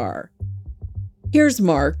venerable star. Here's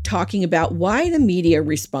Mark talking about why the media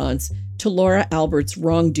response to Laura Albert's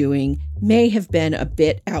wrongdoing may have been a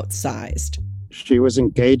bit outsized. She was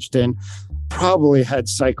engaged in, probably had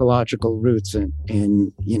psychological roots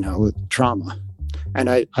in trauma. And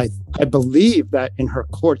I believe that in her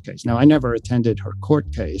court case, now I never attended her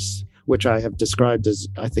court case, which I have described as,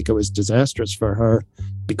 I think it was disastrous for her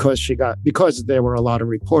because there were a lot of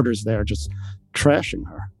reporters there just trashing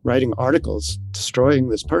her, writing articles, destroying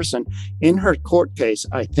this person. In her court case,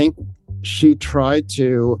 I think she tried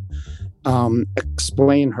to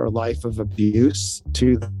explain her life of abuse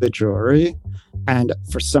to the jury. And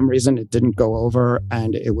for some reason, it didn't go over,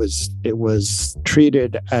 and it was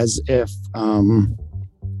treated as if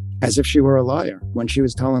she were a liar when she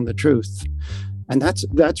was telling the truth, and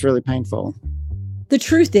that's really painful. The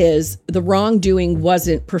truth is, the wrongdoing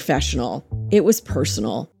wasn't professional; it was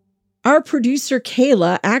personal. Our producer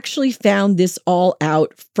Kayla actually found this all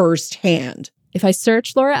out firsthand. If I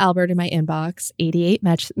search Laura Albert in my inbox, 88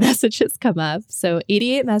 messages come up. So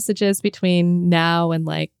 88 messages between now and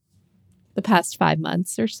the past 5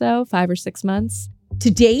 months or so, 5 or 6 months. To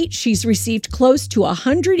date, she's received close to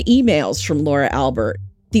 100 emails from Laura Albert,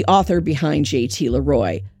 the author behind JT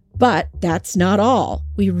LeRoy. But that's not all.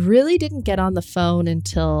 We really didn't get on the phone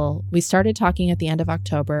until we started talking at the end of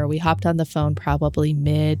October. We hopped on the phone probably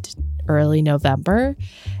early November.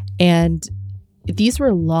 And these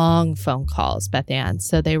were long phone calls, Beth Ann.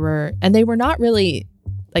 So they were not really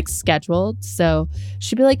scheduled. So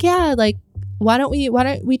she'd be like, yeah, why don't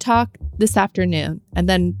we talk this afternoon? And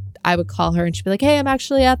then I would call her and she'd be like, hey, I'm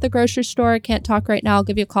actually at the grocery store. I can't talk right now. I'll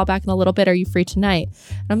give you a call back in a little bit. Are you free tonight?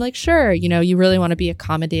 And I'm like, sure. You really want to be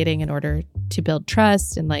accommodating in order to build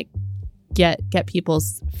trust and get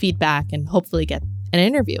people's feedback and hopefully get an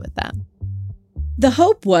interview with them. The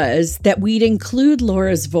hope was that we'd include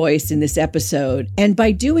Laura's voice in this episode, and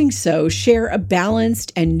by doing so, share a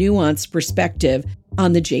balanced and nuanced perspective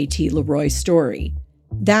on the JT LeRoy story.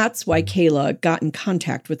 That's why Kayla got in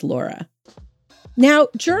contact with Laura. Now,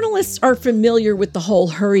 journalists are familiar with the whole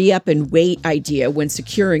hurry up and wait idea when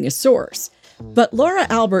securing a source, but Laura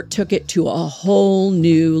Albert took it to a whole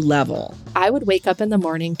new level. I would wake up in the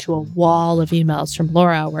morning to a wall of emails from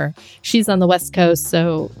Laura where she's on the West Coast,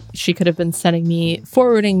 so she could have been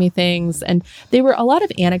forwarding me things. And they were a lot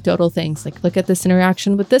of anecdotal things, like, look at this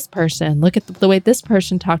interaction with this person. Look at the way this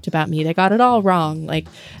person talked about me. They got it all wrong.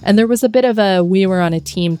 And there was a bit of we were on a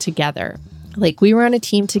team together. We were on a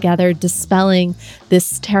team together dispelling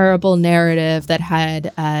this terrible narrative that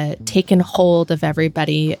had taken hold of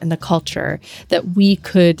everybody in the culture that we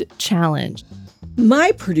could challenge.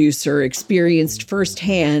 My producer experienced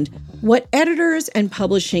firsthand what editors and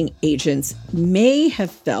publishing agents may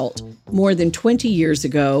have felt more than 20 years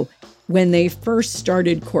ago when they first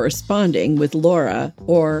started corresponding with Laura,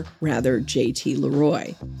 or rather JT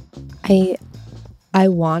LeRoy. I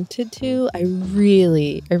wanted to. I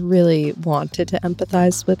really wanted to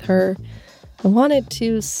empathize with her. I wanted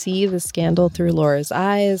to see the scandal through Laura's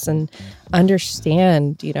eyes and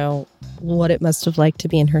understand, what it must have liked to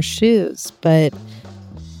be in her shoes. But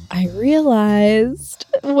I realized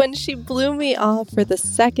when she blew me off for the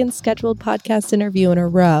second scheduled podcast interview in a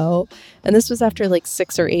row, and this was after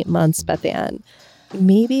 6 or 8 months, Beth Ann,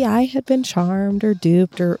 maybe I had been charmed or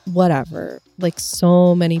duped or whatever, like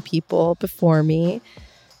so many people before me.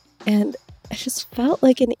 And I just felt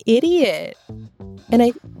like an idiot. And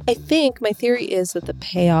I think my theory is that the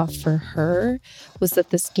payoff for her was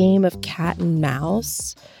that this game of cat and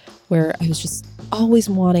mouse, where I was just always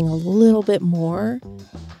wanting a little bit more,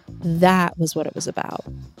 that was what it was about.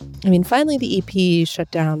 I mean, finally the EP shut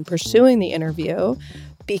down pursuing the interview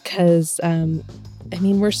because,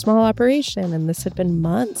 we're a small operation and this had been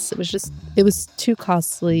months. It was too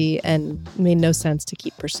costly and made no sense to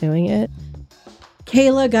keep pursuing it.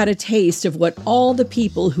 Kayla got a taste of what all the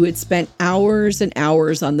people who had spent hours and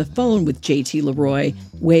hours on the phone with JT LeRoy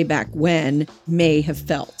way back when may have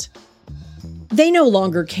felt. They no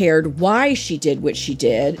longer cared why she did what she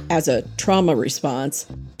did as a trauma response.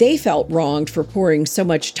 They felt wronged for pouring so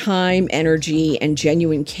much time, energy, and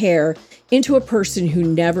genuine care into a person who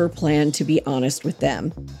never planned to be honest with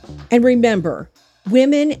them. And remember,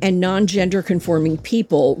 women and non-gender conforming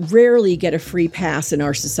people rarely get a free pass in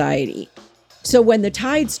our society. So when the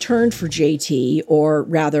tides turned for JT, or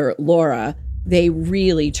rather Laura, they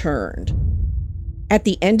really turned. At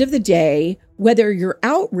the end of the day, whether you're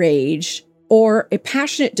outraged or a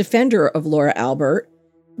passionate defender of Laura Albert,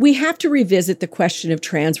 we have to revisit the question of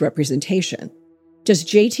trans representation. Does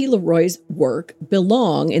J.T. LeRoy's work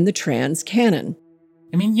belong in the trans canon?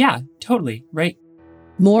 I mean, yeah, totally, right?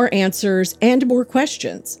 More answers and more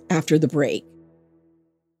questions after the break.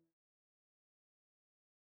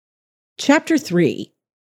 Chapter 3,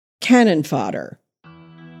 Cannon Fodder.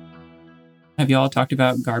 Have you all talked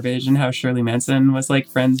about Garbage and how Shirley Manson was like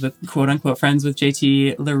friends with, quote unquote, friends with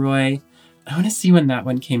J.T. LeRoy? I want to see when that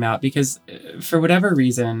one came out because for whatever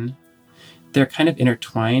reason, they're kind of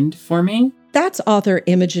intertwined for me. That's author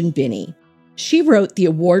Imogen Binney. She wrote the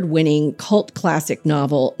award-winning cult classic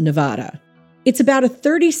novel, Nevada. It's about a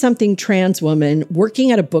 30-something trans woman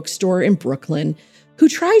working at a bookstore in Brooklyn who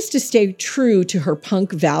tries to stay true to her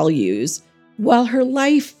punk values while her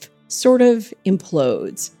life sort of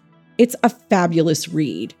implodes. It's a fabulous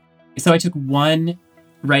read. So I took one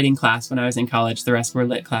writing class when I was in college. The rest were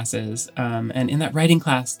lit classes. And in that writing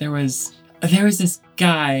class, there was this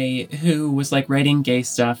guy who was like writing gay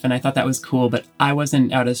stuff, and I thought that was cool, but I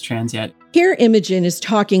wasn't out as trans yet. Here, Imogen is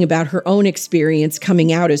talking about her own experience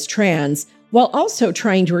coming out as trans, while also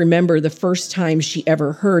trying to remember the first time she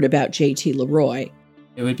ever heard about J.T. LeRoy.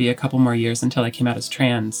 It would be a couple more years until I came out as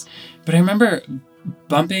trans. But I remember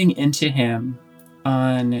bumping into him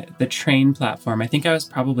on the train platform. I think I was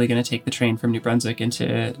probably going to take the train from New Brunswick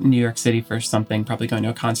into New York City for something, probably going to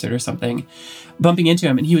a concert or something. Bumping into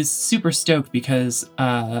him, and he was super stoked because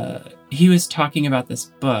he was talking about this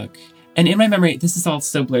book. And in my memory, this is all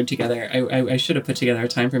so blurred together. I should have put together a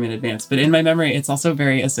time frame in advance. But in my memory, it's also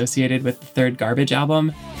very associated with the third Garbage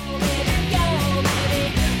album.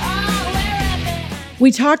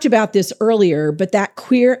 We talked about this earlier, but that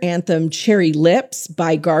queer anthem, Cherry Lips,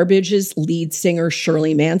 by Garbage's lead singer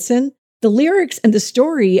Shirley Manson, the lyrics and the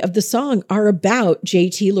story of the song are about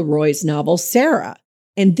J.T. LeRoy's novel, Sarah.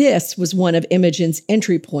 And this was one of Imogen's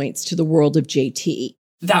entry points to the world of J.T.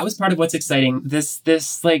 That was part of what's exciting.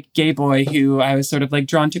 This like gay boy who I was sort of like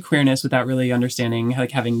drawn to queerness without really understanding,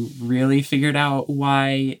 like having really figured out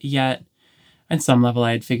why yet. At some level,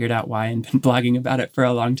 I had figured out why and been blogging about it for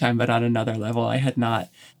a long time, but on another level, I had not.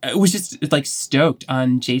 I was just like stoked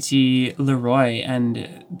on J.T. LeRoy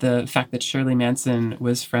and the fact that Shirley Manson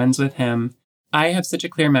was friends with him. I have such a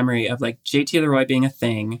clear memory of like J.T. LeRoy being a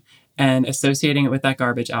thing and associating it with that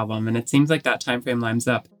Garbage album, and it seems like that time frame lines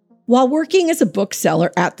up. While working as a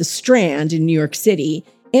bookseller at the Strand in New York City,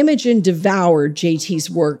 Imogen devoured J.T.'s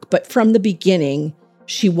work, but from the beginning,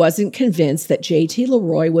 she wasn't convinced that J.T.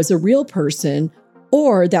 LeRoy was a real person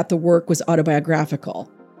or that the work was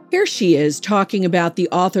autobiographical. Here she is talking about the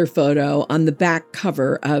author photo on the back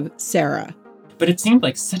cover of Sarah. But it seemed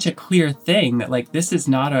like such a clear thing that like this is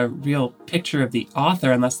not a real picture of the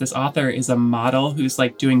author unless this author is a model who's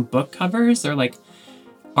like doing book covers or like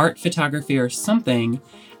art photography or something.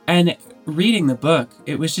 And reading the book,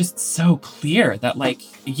 it was just so clear that like,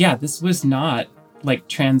 yeah, this was not like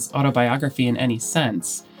trans autobiography in any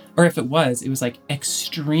sense. Or if it was like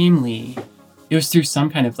extremely, it was through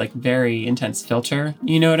some kind of like very intense filter.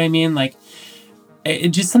 You know what I mean? Like it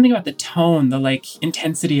just something about the tone, the like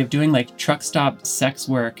intensity of doing like truck stop sex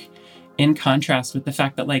work in contrast with the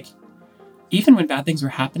fact that like, even when bad things were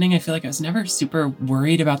happening, I feel like I was never super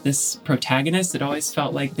worried about this protagonist. It always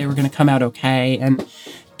felt like they were going to come out okay. And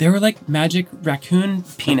they were like magic raccoon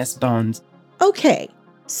penis bones. Okay.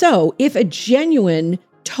 So, if a genuine,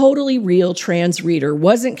 totally real trans reader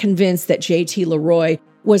wasn't convinced that J.T. LeRoy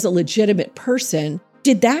was a legitimate person,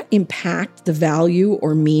 did that impact the value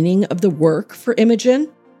or meaning of the work for Imogen?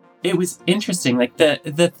 It was interesting. Like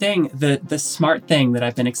the smart thing that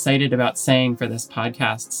I've been excited about saying for this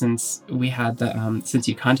podcast since we had since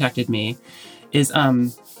you contacted me is, are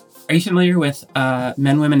you familiar with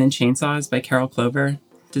Men, Women, and Chainsaws by Carol Clover?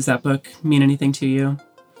 Does that book mean anything to you?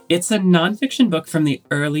 It's a nonfiction book from the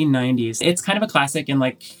early 90s. It's kind of a classic in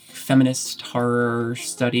like feminist horror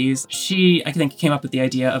studies. She, I think, came up with the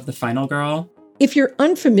idea of the final girl. If you're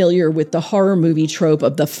unfamiliar with the horror movie trope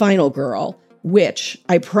of the final girl, which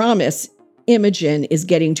I promise Imogen is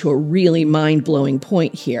getting to a really mind-blowing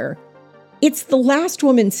point here, it's the last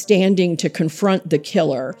woman standing to confront the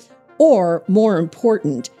killer, or more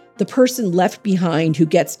important, the person left behind who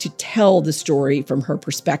gets to tell the story from her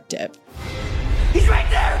perspective. He's right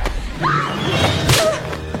there!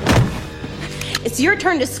 It's your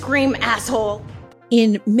turn to scream, asshole.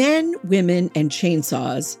 In Men, Women, and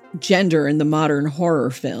Chainsaws, Gender in the Modern Horror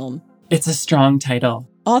Film, it's a strong title.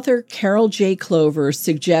 Author Carol J. Clover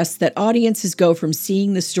suggests that audiences go from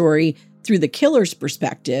seeing the story through the killer's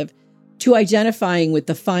perspective to identifying with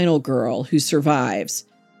the final girl who survives,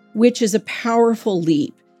 which is a powerful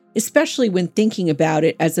leap, especially when thinking about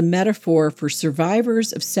it as a metaphor for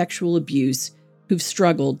survivors of sexual abuse who've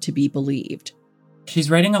struggled to be believed. She's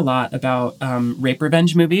writing a lot about rape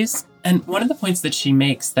revenge movies. And one of the points that she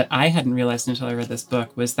makes that I hadn't realized until I read this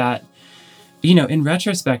book was that, you know, in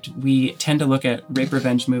retrospect, we tend to look at rape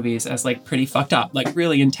revenge movies as like pretty fucked up, like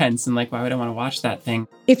really intense, and like, why would I want to watch that thing?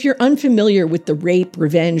 If you're unfamiliar with the rape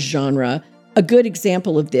revenge genre, a good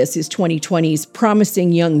example of this is 2020's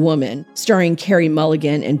Promising Young Woman, starring Carey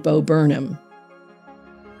Mulligan and Bo Burnham.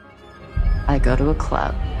 I go to a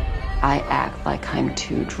club. I act like I'm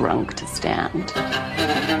too drunk to stand.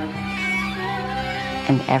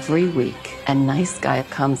 And every week, a nice guy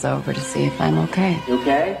comes over to see if I'm okay. You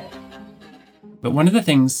okay? But one of the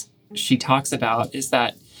things she talks about is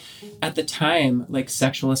that at the time, like,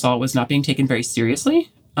 sexual assault was not being taken very seriously.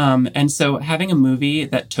 And so having a movie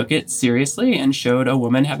that took it seriously and showed a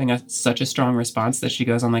woman having such a strong response that she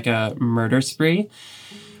goes on like a murder spree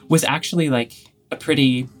was actually like a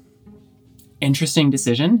pretty interesting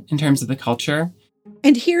decision in terms of the culture.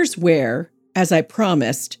 And here's where, as I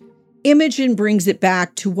promised, Imogen brings it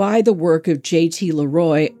back to why the work of J.T.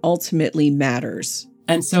 LeRoy ultimately matters.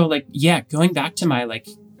 And so, like, yeah, going back to my, like,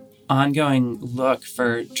 ongoing look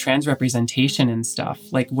for trans representation and stuff,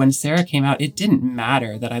 like, when Sarah came out, it didn't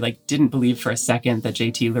matter that I, like, didn't believe for a second that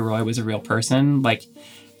J.T. LeRoy was a real person, like,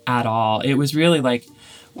 at all. It was really like,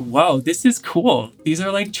 whoa, this is cool. These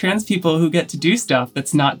are, like, trans people who get to do stuff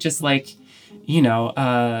that's not just, like, you know,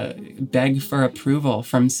 beg for approval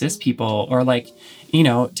from cis people, or, like, you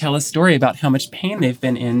know, tell a story about how much pain they've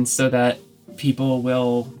been in so that people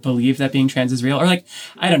will believe that being trans is real. Or, like,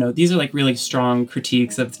 I don't know, these are like really strong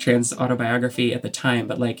critiques of the trans autobiography at the time,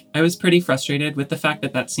 but like I was pretty frustrated with the fact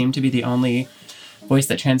that that seemed to be the only voice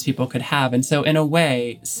that trans people could have. And so in a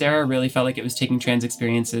way, Sarah really felt like it was taking trans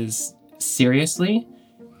experiences seriously,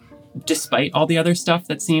 despite all the other stuff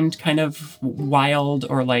that seemed kind of wild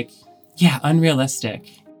or like, yeah, unrealistic.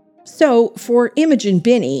 So for Imogen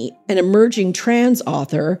Binney, an emerging trans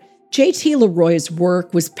author, J.T. LeRoy's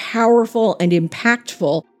work was powerful and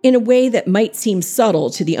impactful in a way that might seem subtle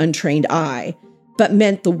to the untrained eye, but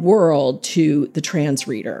meant the world to the trans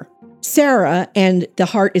reader. Sarah and The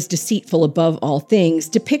Heart is Deceitful Above All Things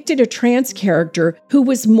depicted a trans character who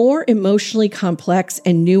was more emotionally complex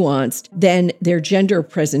and nuanced than their gender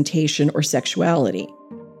presentation or sexuality.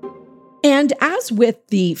 And as with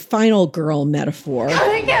the final girl metaphor,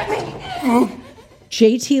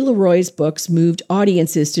 J.T. LeRoy's books moved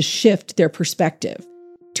audiences to shift their perspective,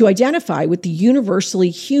 to identify with the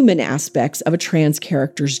universally human aspects of a trans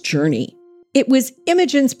character's journey. It was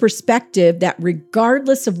Imogen's perspective that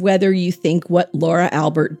regardless of whether you think what Laura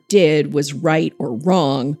Albert did was right or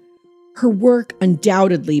wrong, her work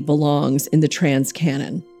undoubtedly belongs in the trans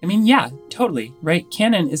canon. I mean, yeah, totally, right?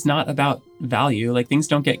 Canon is not about value. Like, things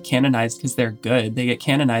don't get canonized because they're good. They get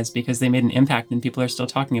canonized because they made an impact and people are still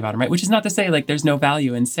talking about them, right? Which is not to say, like, there's no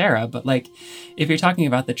value in Sarah, but, like, if you're talking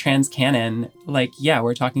about the trans canon, like, yeah,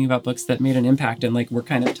 we're talking about books that made an impact, and, like, we're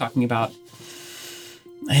kind of talking about,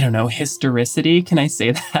 I don't know, historicity. Can I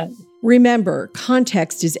say that? Remember,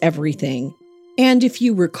 context is everything. And if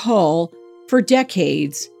you recall, for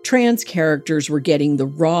decades, trans characters were getting the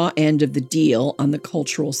raw end of the deal on the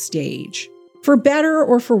cultural stage. For better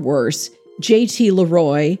or for worse, J.T.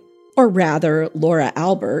 LeRoy, or rather Laura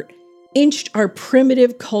Albert, inched our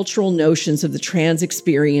primitive cultural notions of the trans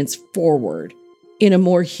experience forward in a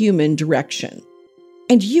more human direction.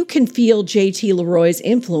 And you can feel J.T. LeRoy's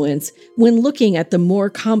influence when looking at the more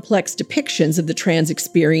complex depictions of the trans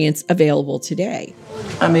experience available today.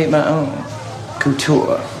 I made my own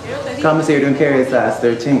couture. Commissary don't carry a size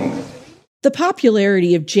 13. The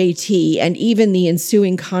popularity of J.T. and even the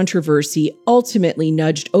ensuing controversy ultimately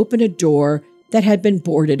nudged open a door that had been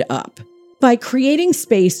boarded up. By creating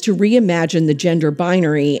space to reimagine the gender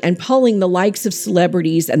binary and pulling the likes of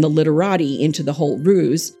celebrities and the literati into the whole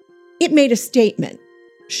ruse, it made a statement.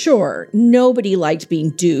 Sure, nobody liked being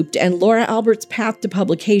duped, and Laura Albert's path to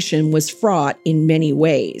publication was fraught in many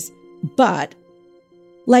ways. But,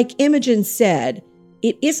 like Imogen said,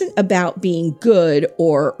 it isn't about being good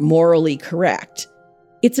or morally correct.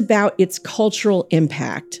 It's about its cultural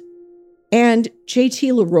impact. And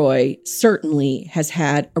J.T. LeRoy certainly has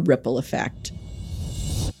had a ripple effect.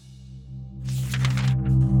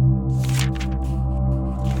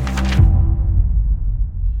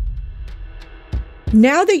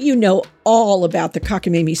 Now that you know all about the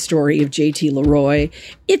cockamamie story of J.T. LeRoy,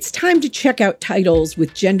 it's time to check out titles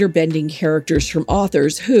with gender-bending characters from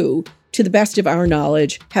authors who, to the best of our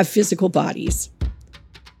knowledge, have physical bodies.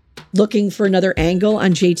 Looking for another angle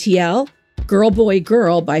on JTL? Girl, Boy,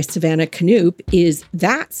 Girl by Savannah Knoop is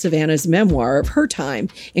that Savannah's memoir of her time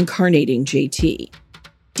incarnating JT.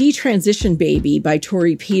 Detransition Baby by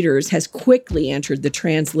Tori Peters has quickly entered the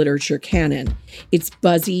trans literature canon. It's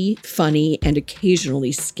buzzy, funny, and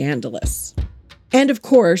occasionally scandalous. And of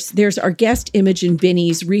course, there's our guest Imogen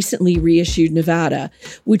Binney's recently reissued Nevada,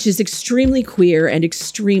 which is extremely queer and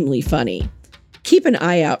extremely funny. Keep an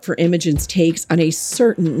eye out for Imogen's takes on a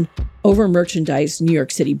certain over-merchandised New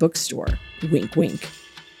York City bookstore. Wink, wink.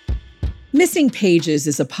 Missing Pages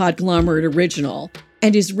is a Podglomerate original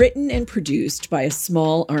and is written and produced by a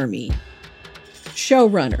small army.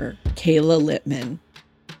 Showrunner, Kayla Littman.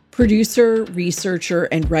 Producer, researcher,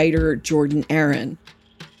 and writer, Jordan Aaron.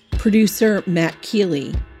 Producer, Matt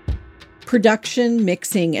Keeley. Production,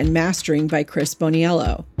 mixing, and mastering by Chris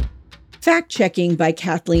Boniello. Fact-checking by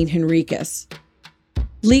Kathleen Henriquez.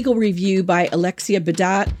 Legal review by Alexia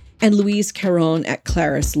Badat and Louise Caron at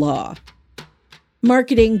Claris Law.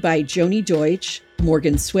 Marketing by Joni Deutsch,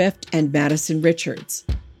 Morgan Swift, and Madison Richards.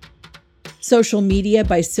 Social media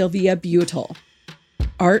by Sylvia Butel.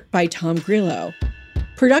 Art by Tom Grillo.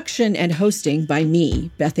 Production and hosting by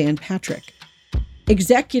me, Beth Ann Patrick.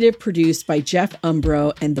 Executive produced by Jeff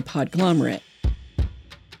Umbro and the Podglomerate.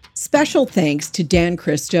 Special thanks to Dan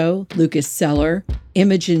Christo, Lucas Seller,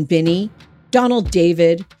 Imogen Binney, Donald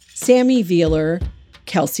David, Sammy Veeler,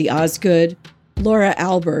 Kelsey Osgood, Laura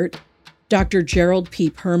Albert, Dr. Gerald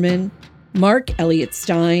P. Perman, Mark Elliott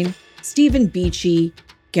Stein, Stephen Beachy,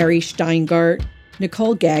 Gary Steingart,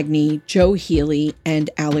 Nicole Gagney, Joe Healy, and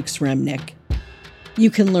Alex Remnick. You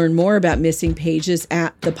can learn more about Missing Pages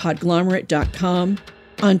at thepodglomerate.com,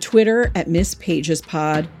 on Twitter at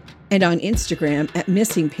MissPagesPod, and on Instagram at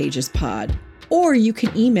MissingPagesPod. Or you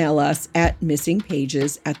can email us at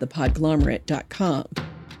missingpages@thepodglomerate.com.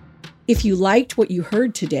 If you liked what you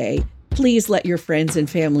heard today, please let your friends and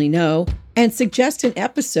family know and suggest an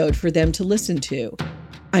episode for them to listen to.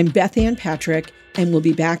 I'm Beth Ann Patrick, and we'll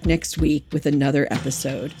be back next week with another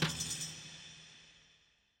episode.